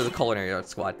part of the Culinary Arts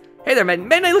Squad. Hey there,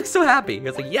 Meta Knight looks so happy. He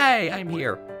was like, yay, I'm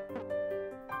here.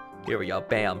 Here we go,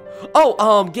 bam.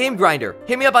 Oh, Game Grinder,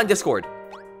 hit me up on Discord.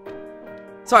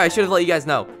 Sorry, I should have let you guys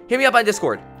know. Hit me up on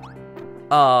Discord.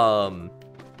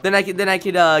 Then I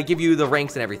could give you the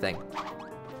ranks and everything.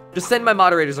 Just send my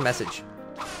moderators a message.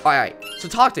 Alright, so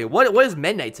talk to me. What is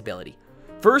Meta Knight's ability?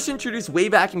 First introduced way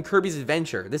back in Kirby's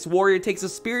Adventure, this warrior takes a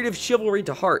spirit of chivalry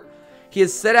to heart. He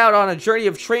has set out on a journey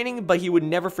of training, but he would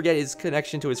never forget his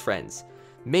connection to his friends.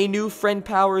 May new friend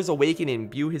powers awaken and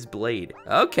imbue his blade.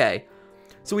 Okay.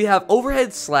 So we have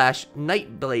overhead slash,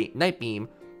 night beam,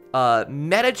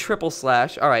 meta triple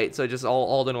slash. Alright, so just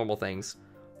all the normal things.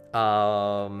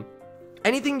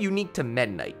 Anything unique to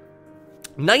Meta Knight.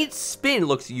 Night spin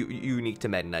looks unique to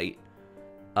Meta Knight.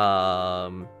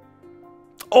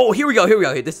 Oh, here we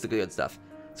go. This is the good stuff.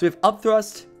 So we have up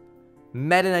thrust,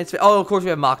 Meta Knight spin. Oh, of course we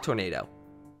have Mach Tornado.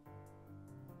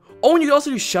 Oh, and you can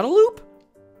also do shuttle loop?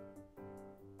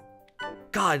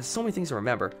 God, so many things to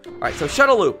remember. Alright, so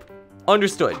shuttle loop.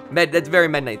 Understood. That's a very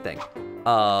Meta Knight thing.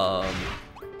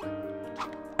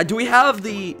 Do we have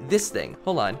this thing?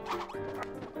 Hold on.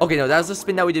 Okay, no, that was the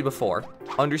spin that we did before.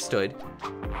 Understood.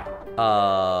 We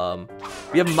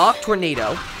have Mach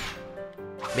Tornado.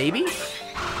 Maybe?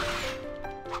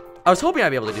 I was hoping I'd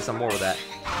be able to do some more with that.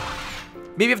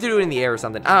 Maybe you have to do it in the air or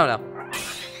something. I don't know.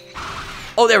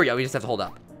 Oh, there we go. We just have to hold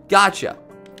up. Gotcha.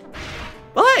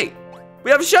 Well, hey,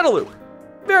 we have a shuttle loop.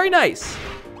 Very nice.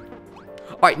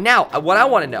 All right, now, what I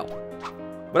want to know,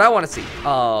 what I want to see,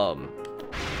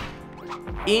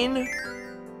 in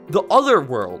the other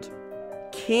world,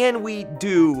 can we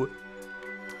do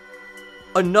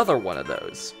another one of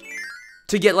those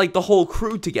to get, like, the whole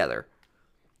crew together?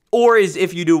 Or is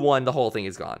if you do one, the whole thing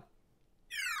is gone?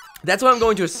 That's what I'm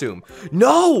going to assume.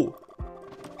 No!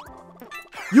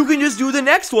 You can just do the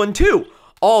next one, too.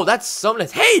 Oh, that's so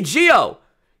nice. Hey, Geo!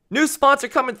 New sponsor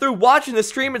coming through, watching the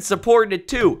stream and supporting it,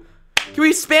 too. Can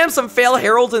we spam some Fail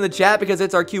Heralds in the chat because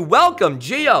it's our cue? Welcome,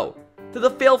 Geo, to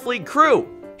the Fail Fleet crew.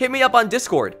 Hit me up on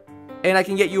Discord, and I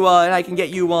can get you,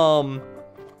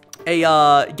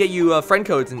 friend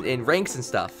codes and ranks and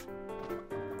stuff.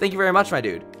 Thank you very much, my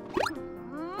dude.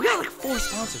 We got like 4 more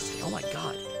sponsors today. Oh my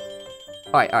god.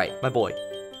 Alright, my boy.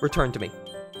 Return to me.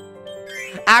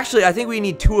 Actually, I think we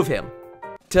need 2 of him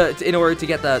in order to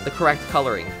get the correct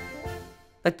coloring.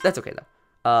 That's okay though.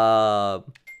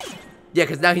 Yeah,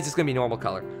 because now he's just gonna be normal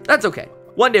color. That's okay.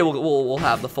 One day we'll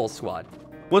have the full squad.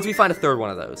 Once we find a 3rd one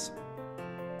of those.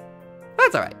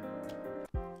 That's alright.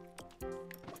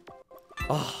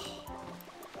 Oh.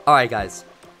 Alright, guys.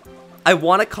 I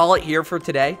want to call it here for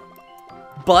today,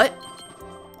 but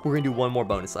we're gonna do one more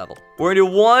bonus level. We're gonna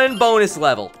do one bonus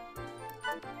level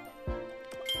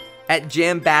at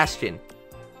Jam Bastion.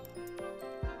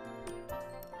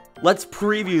 Let's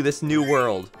preview this new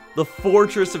world, the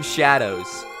Fortress of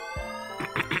Shadows.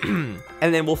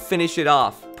 And then we'll finish it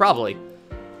off, probably,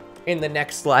 in the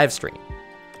next live stream.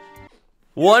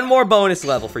 One more bonus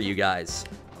level for you guys.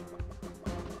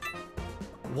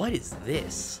 What is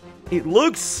this? It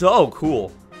looks so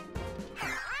cool.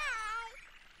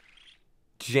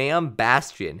 Jam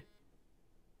Bastion.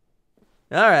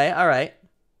 Alright.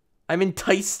 I'm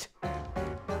enticed.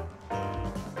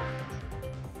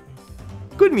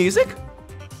 Good music.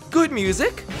 Good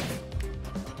music.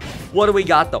 What do we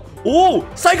got though? Ooh,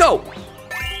 Psycho!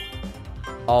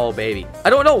 Oh, baby. I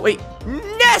don't know. Wait.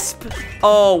 Nesp!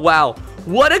 Oh, wow.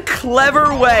 What a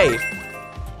clever way.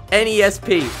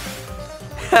 NESP.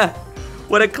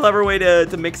 What a clever way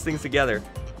to mix things together.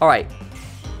 Alright.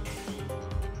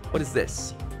 What is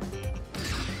this?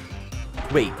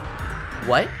 Wait.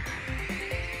 What?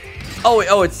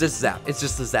 Oh, it's just Zap. It's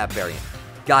just the Zap variant.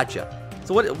 Gotcha.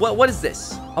 So what is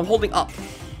this? I'm holding up.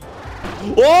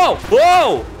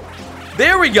 Whoa!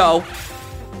 There we go.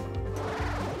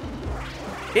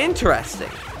 Interesting.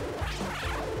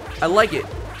 I like it.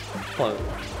 Hold on.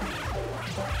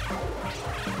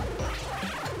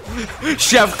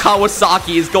 Chef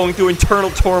Kawasaki is going through internal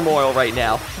turmoil right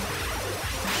now.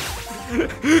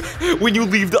 When you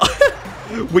leave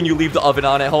the oven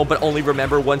on at home, but only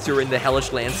remember once you're in the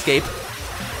hellish landscape.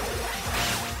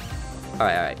 All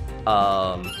right.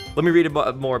 Let me read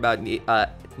more about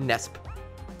Nesp.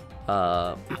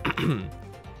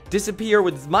 Disappear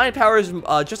with mind powers,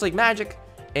 just like magic,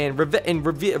 and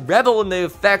revel in the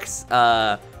effects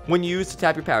when you use to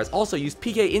tap your powers. Also, use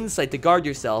PK Insight to guard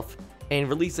yourself and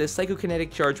release a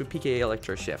psychokinetic charge with PK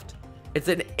Electro Shift. It's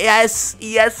an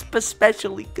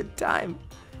especially good time.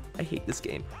 I hate this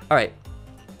game. All right.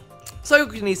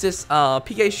 Psychokinesis,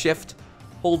 PK Shift,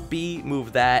 hold B,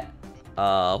 move that.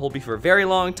 Hold B for a very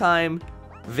long time.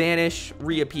 Vanish,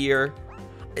 reappear.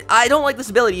 I don't like this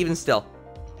ability even still.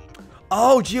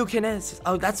 Oh, Geokinesis.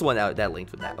 Oh, that's the one that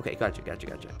linked with that. Okay, gotcha.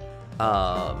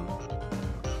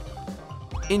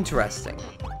 Interesting.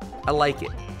 I like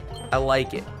it.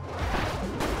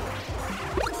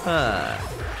 Huh.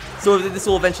 So this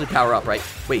will eventually power up, right?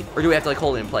 Wait, or do we have to like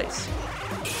hold it in place?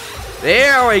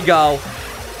 There we go.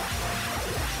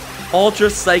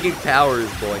 Ultra Psychic Powers,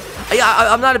 boy.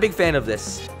 I'm not a big fan of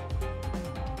this.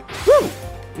 Woo!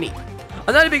 Neat.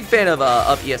 I'm not a big fan of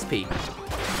ESP.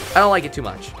 I don't like it too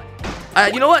much.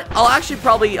 You know what? I'll actually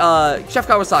probably, Chef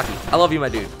Kawasaki. I love you, my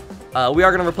dude. We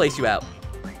are gonna replace you out.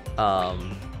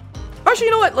 Actually,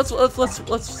 you know what? Let's.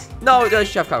 No,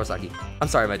 Chef Kawasaki. I'm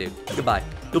sorry, my dude. Goodbye.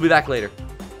 You'll be back later.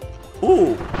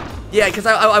 Ooh. Yeah, because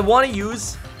I want to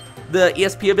use the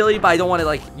ESP ability, but I don't want to,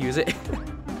 like, use it.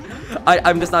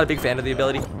 I'm just not a big fan of the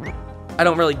ability. I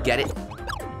don't really get it.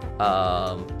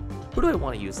 Who do I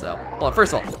want to use, though? Hold on,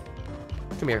 first of all.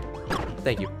 Come here.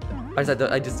 Thank you. I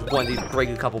just wanted to break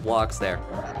a couple blocks there.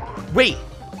 Wait!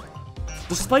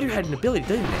 The spider had an ability,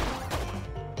 didn't it?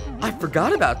 I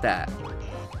forgot about that.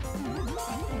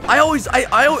 I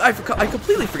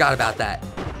completely forgot about that.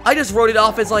 I just wrote it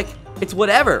off as like, it's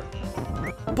whatever.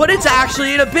 But it's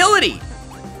actually an ability.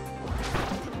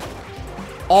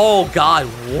 Oh god,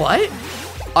 what?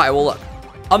 Alright, well look.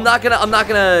 I'm not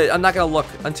gonna look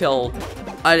until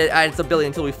its ability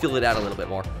until we feel it out a little bit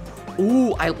more.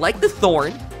 Ooh, I like the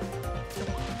thorn.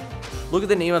 Look at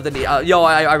the name of the I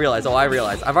realize. Oh, I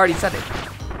realize. I've already said it.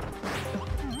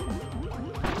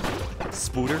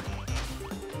 Spooter.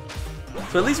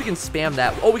 So at least we can spam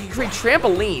that. Oh, we can create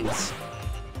trampolines.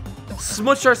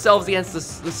 Smush ourselves against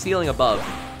the ceiling above.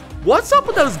 What's up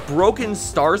with those broken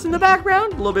stars in the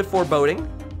background? A little bit foreboding.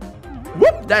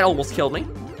 Whoop! That almost killed me.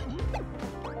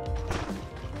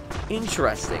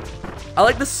 Interesting. I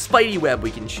like the spidey web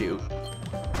we can shoot.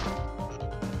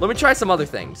 Let me try some other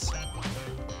things.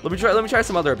 Let me try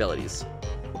some other abilities.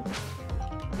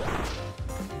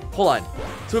 Hold on.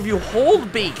 So if you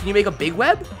hold B, can you make a big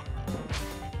web?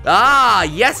 Ah,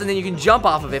 yes, and then you can jump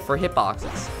off of it for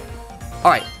hitboxes. All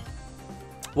right.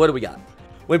 What do we got?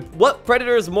 What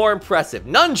predator is more impressive?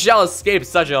 None shall escape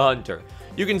such a hunter.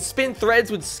 You can spin threads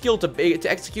with skill to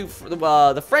execute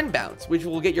the friend bounce, which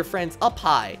will get your friends up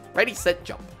high. Ready, set,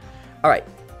 jump. All right.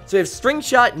 So we have string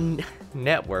shot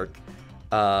network.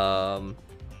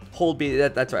 Hold B.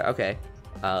 That's right. Okay.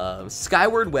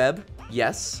 Skyward web.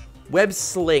 Yes. Web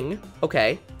sling.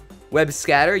 Okay. Web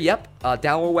scatter. Yep.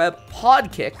 Downward web.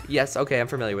 Pod kick. Yes. Okay. I'm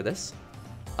familiar with this.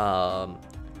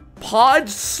 Pod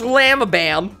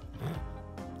slam-a-bam.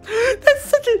 That's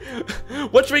such a...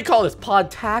 What should we call this?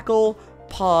 Pod tackle.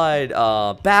 Pod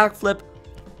backflip.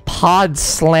 Pod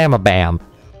slam-a-bam.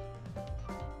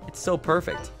 It's so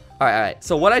perfect. All right. All right.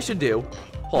 So what I should do...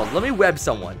 Hold on. Let me web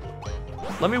someone.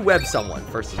 Let me web someone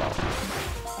first of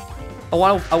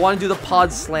all. I want to do the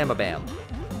pod slam-a-bam.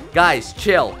 Guys,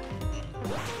 chill.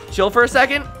 Chill for a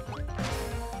second.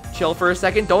 Chill for a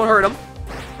second. Don't hurt him.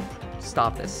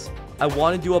 Stop this. I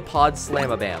want to do a pod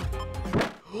slam-a-bam.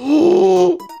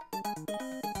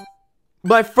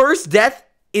 My first death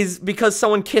is because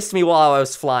someone kissed me while I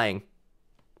was flying.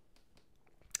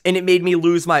 And it made me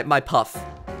lose my puff.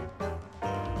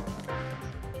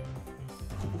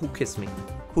 Who kissed me?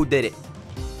 Who did it?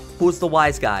 Who's the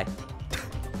wise guy?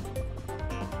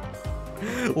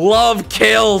 Love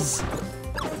kills!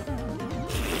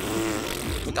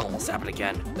 It almost happened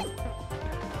again.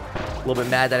 A little bit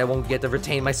mad that I won't get to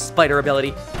retain my spider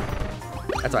ability.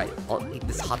 That's alright. I'll eat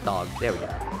this hot dog. There we go.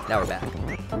 Now we're back.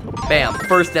 Bam.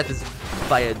 First death is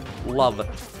by love.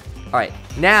 Alright.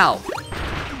 Now,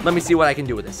 let me see what I can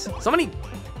do with this. So many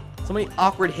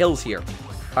awkward hills here.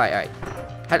 Alright, alright.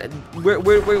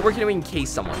 Where can we encase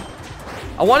someone?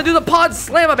 I want to do the pod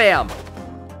slam-a-bam.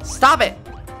 Stop it.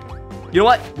 You know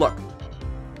what? Look.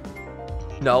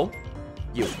 No.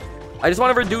 You. I just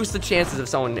want to reduce the chances of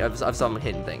someone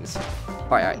hitting things. All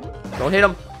right, all right. Don't hit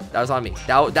him. That was on me.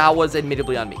 That was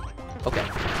admittedly on me. Okay.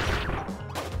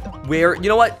 Where? You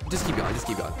know what? Just keep going. Just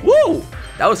keep going. Woo!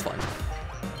 That was fun.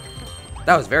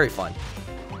 That was very fun.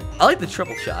 I like the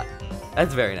triple shot.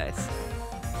 That's very nice.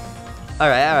 All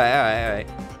right, all right, all right, all right.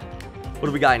 What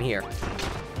do we got in here?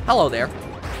 Hello there.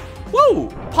 Woo!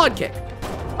 Pod kick.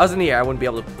 I was in the air. I wouldn't be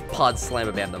able to pod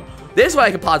slam-a-bam them. This way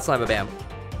I could pod slam-a-bam.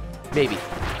 Maybe.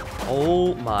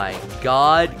 Oh my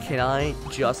god. Can I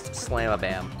just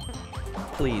slam-a-bam?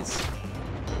 Please.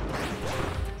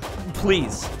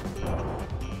 Please.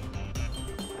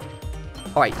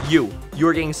 Alright, you. You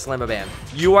are getting slam-a-bam.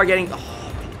 You are getting...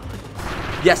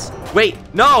 Oh. Yes. Wait.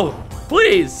 No!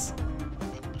 Please!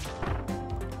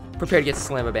 Prepare to get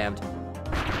slam-a-bammed.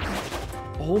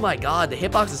 Oh my god. The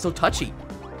hitbox is so touchy.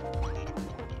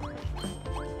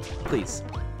 Please.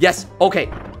 Yes. Okay.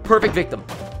 Perfect victim.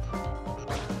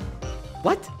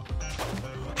 What?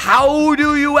 How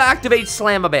do you activate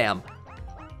Slam-a-Bam?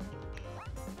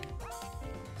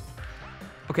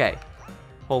 Okay.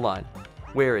 Hold on.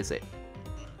 Where is it?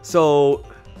 So,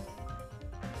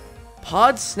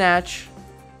 pod snatch,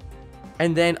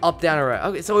 and then up, down, around.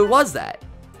 Okay, so it was that.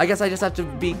 I guess I just have to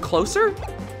be closer?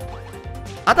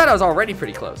 I thought I was already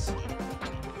pretty close.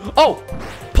 Oh!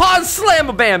 Pod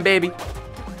Slam-a-Bam, baby!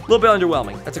 A little bit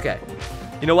underwhelming. That's okay.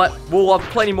 You know what? We'll have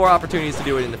plenty more opportunities to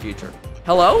do it in the future.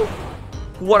 Hello?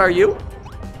 What are you?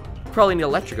 Probably need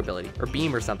electric ability or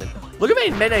beam or something. Look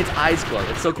at Midnight's eyes glow.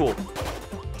 It's so cool.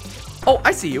 Oh,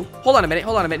 I see you. Hold on a minute.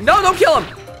 Hold on a minute. No, don't kill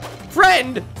him.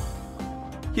 Friend.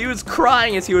 He was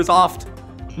crying as he was offed,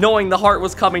 knowing the heart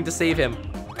was coming to save him,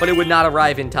 but it would not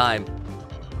arrive in time.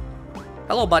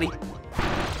 Hello, buddy.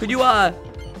 Could you,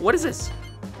 what is this?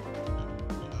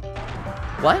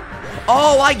 What?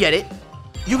 Oh, I get it.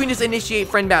 You can just initiate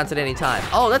friend bounce at any time.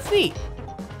 Oh, that's neat.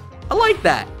 I like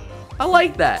that. I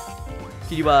like that.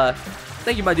 Can you,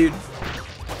 thank you, my dude.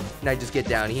 Now just get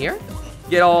down here.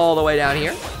 Get all the way down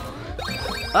here.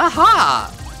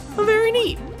 Aha! Very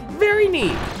neat. Very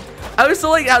neat. I also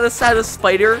like how the side of the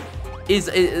spider is,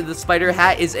 the spider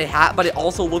hat is a hat, but it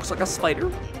also looks like a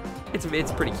spider.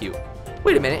 It's pretty cute.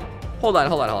 Wait a minute. Hold on,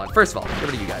 hold on, hold on. First of all, get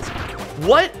rid of you guys.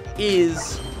 What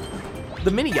is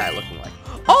the mini guy looking like?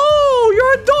 Oh,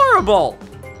 you're adorable.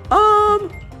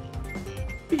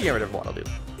 You can get rid of what I'll do.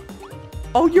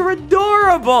 Oh, you're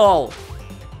adorable.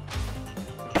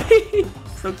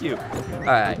 So cute. All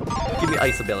right, give me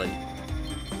ice ability.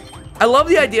 I love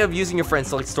the idea of using your friends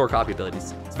to like store copy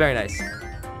abilities. It's very nice.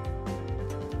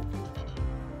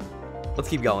 Let's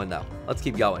keep going though. Let's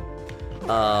keep going.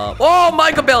 Oh,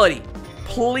 mic ability.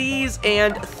 Please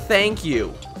and thank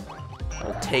you.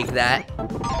 I'll take that.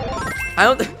 I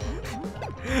don't.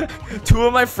 Two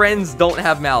of my friends don't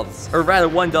have mouths, or rather,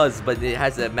 one does, but it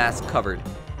has a mask covered.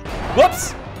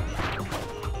 Whoops!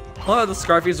 Oh, the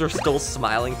Scarfies are still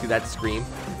smiling through that scream.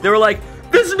 They were like,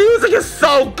 "This music is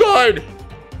so good."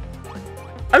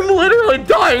 I'm literally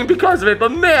dying because of it,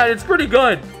 but man, it's pretty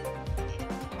good.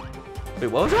 Wait,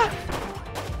 what was that?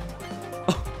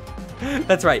 Oh,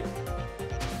 that's right.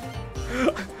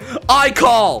 I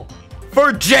call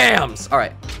for jams. All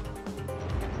right.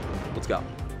 Let's go.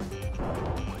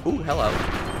 Ooh, hello.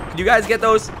 Can you guys get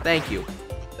those? Thank you.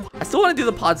 I still want to do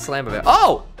the pod slam of it.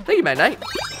 Oh, thank you, Mad Knight,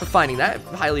 for finding that.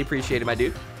 Highly appreciated, my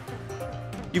dude.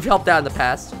 You've helped out in the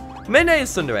past. Mad Knight is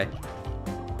tsundere.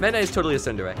 Mad Knight is totally a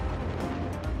tsundere.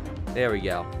 There we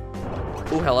go.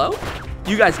 Ooh, hello.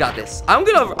 You guys got this. I'm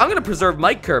gonna preserve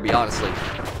Mike Kirby, honestly.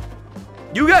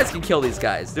 You guys can kill these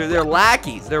guys. They're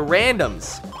lackeys. They're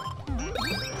randoms.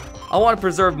 I want to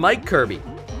preserve Mike Kirby.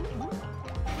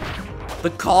 The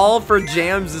call for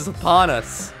jams is upon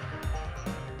us.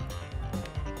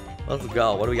 Let's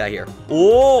go. What do we got here?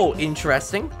 Oh,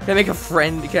 interesting. Can I make a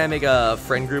friend? Can I make a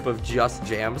friend group of just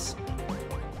jams?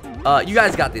 You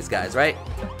guys got these guys, right?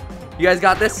 You guys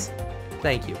got this?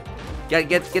 Thank you.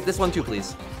 Get this one too,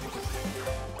 please.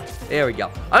 There we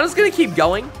go. I'm just gonna keep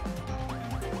going.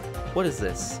 What is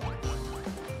this?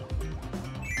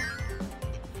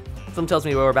 Something tells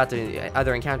me we're about to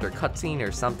either encounter a cutscene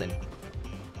or something.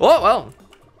 Oh, well,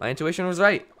 my intuition was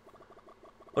right.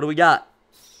 What do we got?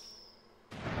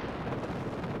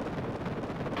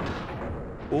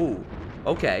 Ooh,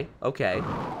 okay, okay.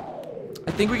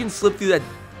 I think we can slip through that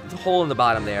hole in the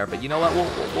bottom there, but you know what?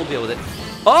 We'll deal with it.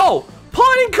 Oh,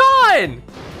 Pawn and Con!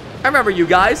 I remember you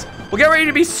guys. We'll get ready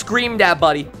to be screamed at,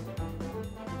 buddy.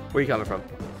 Where are you coming from?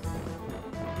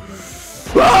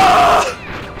 Ah!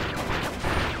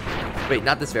 Wait,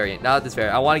 not this variant. Not this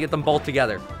variant. I want to get them both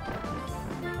together.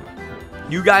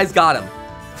 You guys got him.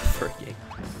 Freaking.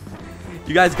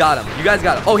 You guys got him. You guys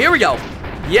got him. Oh, here we go.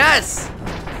 Yes!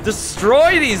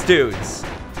 Destroy these dudes.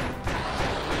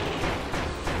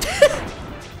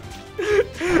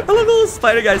 I love the little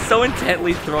spider guys so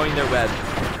intently throwing their web.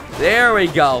 There we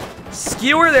go.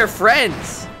 Skewer their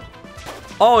friends.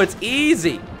 Oh, it's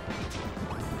easy.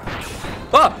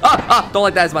 Don't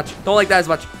like that as much. Don't like that as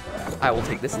much. I will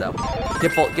take this though.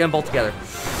 Get them both together.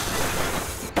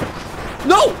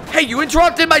 No! Hey, you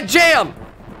interrupted my jam!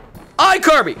 I,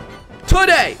 Kirby,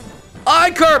 today,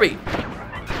 I, Kirby,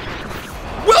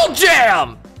 will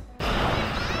jam!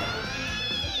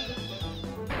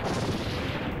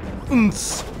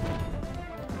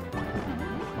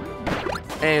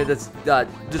 And that's,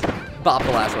 just bop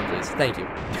the last one, please. Thank you.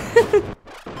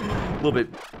 A little bit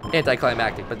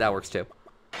anticlimactic, but that works too.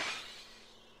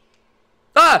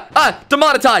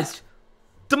 Demonetized!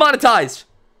 Demonetized!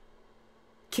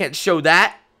 Can't show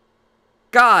that.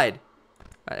 God.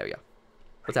 Alright, there we go.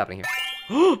 What's happening here?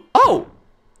 Oh!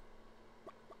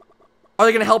 Are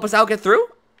they gonna help us out get through?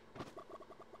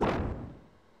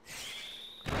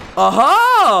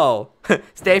 Oh!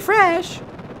 Stay fresh.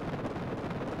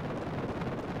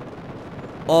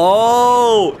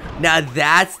 Oh! Now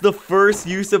that's the first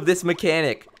use of this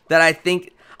mechanic that I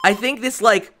think this,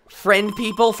 like, friend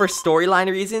people for storyline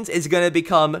reasons is gonna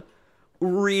become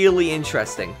really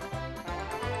interesting.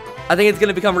 I think it's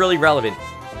gonna become really relevant.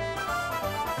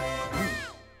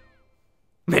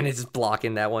 Man, it's just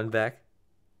blocking that one back.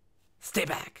 Stay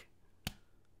back.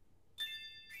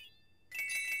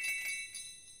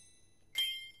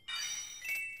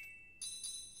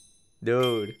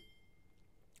 Dude.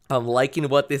 I'm liking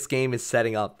what this game is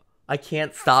setting up. I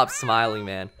can't stop smiling,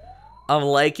 man. I'm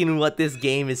liking what this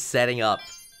game is setting up.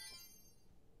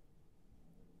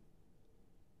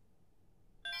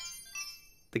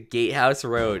 The Gatehouse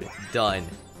Road, done.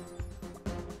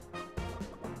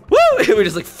 Woo! We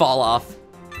just like fall off.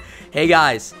 Hey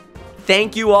guys,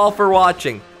 thank you all for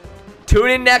watching. Tune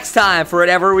in next time for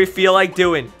whatever we feel like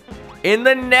doing. In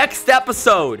the next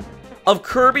episode of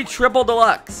Kirby Triple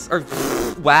Deluxe. Or,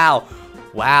 wow.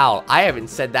 Wow, I haven't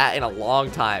said that in a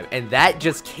long time. And that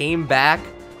just came back.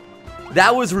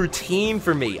 That was routine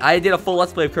for me. I did a full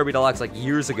Let's Play of Kirby Deluxe like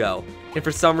years ago. And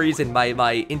for some reason,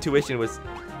 my intuition was...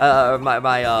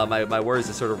 my words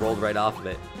just sort of rolled right off of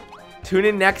it. Tune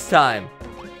in next time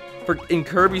in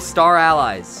Kirby Star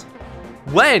Allies.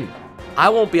 When I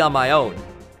won't be on my own.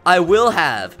 I will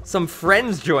have some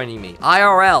friends joining me,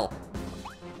 IRL.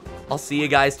 I'll see you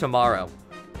guys tomorrow.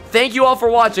 Thank you all for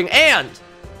watching, and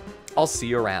I'll see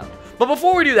you around. But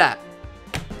before we do that,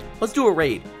 let's do a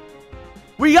raid.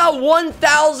 We got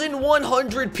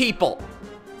 1,100 people.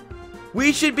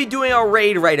 We should be doing a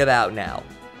raid right about now.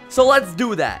 So let's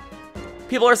do that.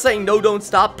 People are saying no, don't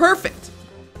stop. Perfect.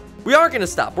 We aren't going to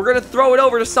stop. We're going to throw it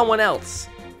over to someone else.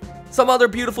 Some other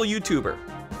beautiful YouTuber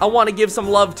I want to give some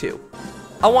love to.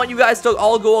 I want you guys to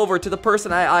all go over to the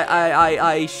person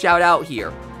I shout out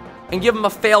here and give them a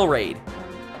fail raid.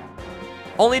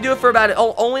 Only do it for about,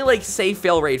 only like say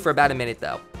fail raid for about a minute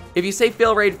though. If you say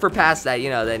fail raid for past that, you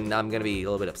know, then I'm gonna be a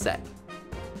little bit upset.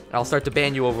 I'll start to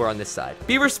ban you over on this side.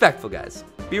 Be respectful, guys.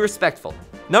 Be respectful.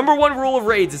 #1 rule of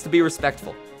raids is to be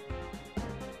respectful.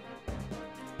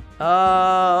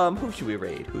 Who should we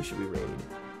raid? Who should we raid?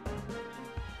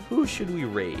 Who should we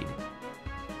raid?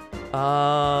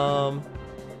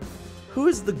 Who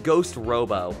is the Ghost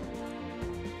Robo?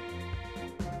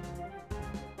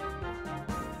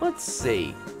 Let's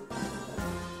see.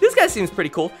 This guy seems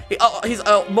pretty cool. He's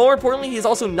more importantly, he's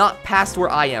also not past where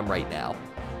I am right now.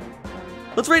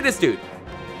 Let's raid this dude.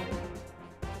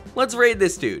 Let's raid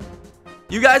this dude.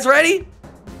 You guys ready?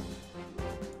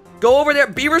 Go over there.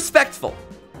 Be respectful.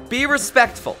 Be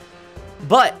respectful.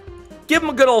 But give him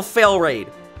a good old fail raid.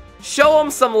 Show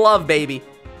him some love, baby.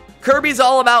 Kirby's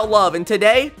all about love, and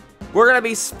today we're gonna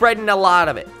be spreading a lot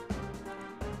of it.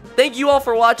 Thank you all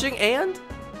for watching, and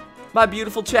my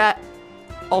beautiful chat,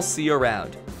 I'll see you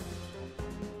around.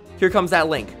 Here comes that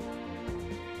link.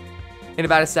 In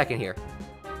about a second here.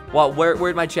 Well,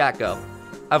 where'd my chat go?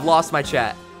 I've lost my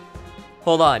chat.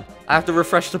 Hold on. I have to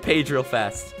refresh the page real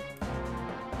fast.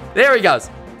 There he goes.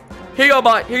 Here you go,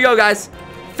 bot. Here you go, guys.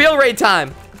 Fail raid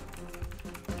time.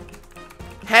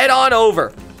 Head on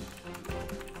over.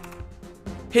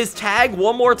 His tag,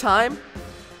 one more time.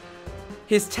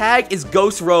 His tag is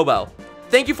Ghost Robo.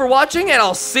 Thank you for watching, and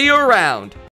I'll see you around.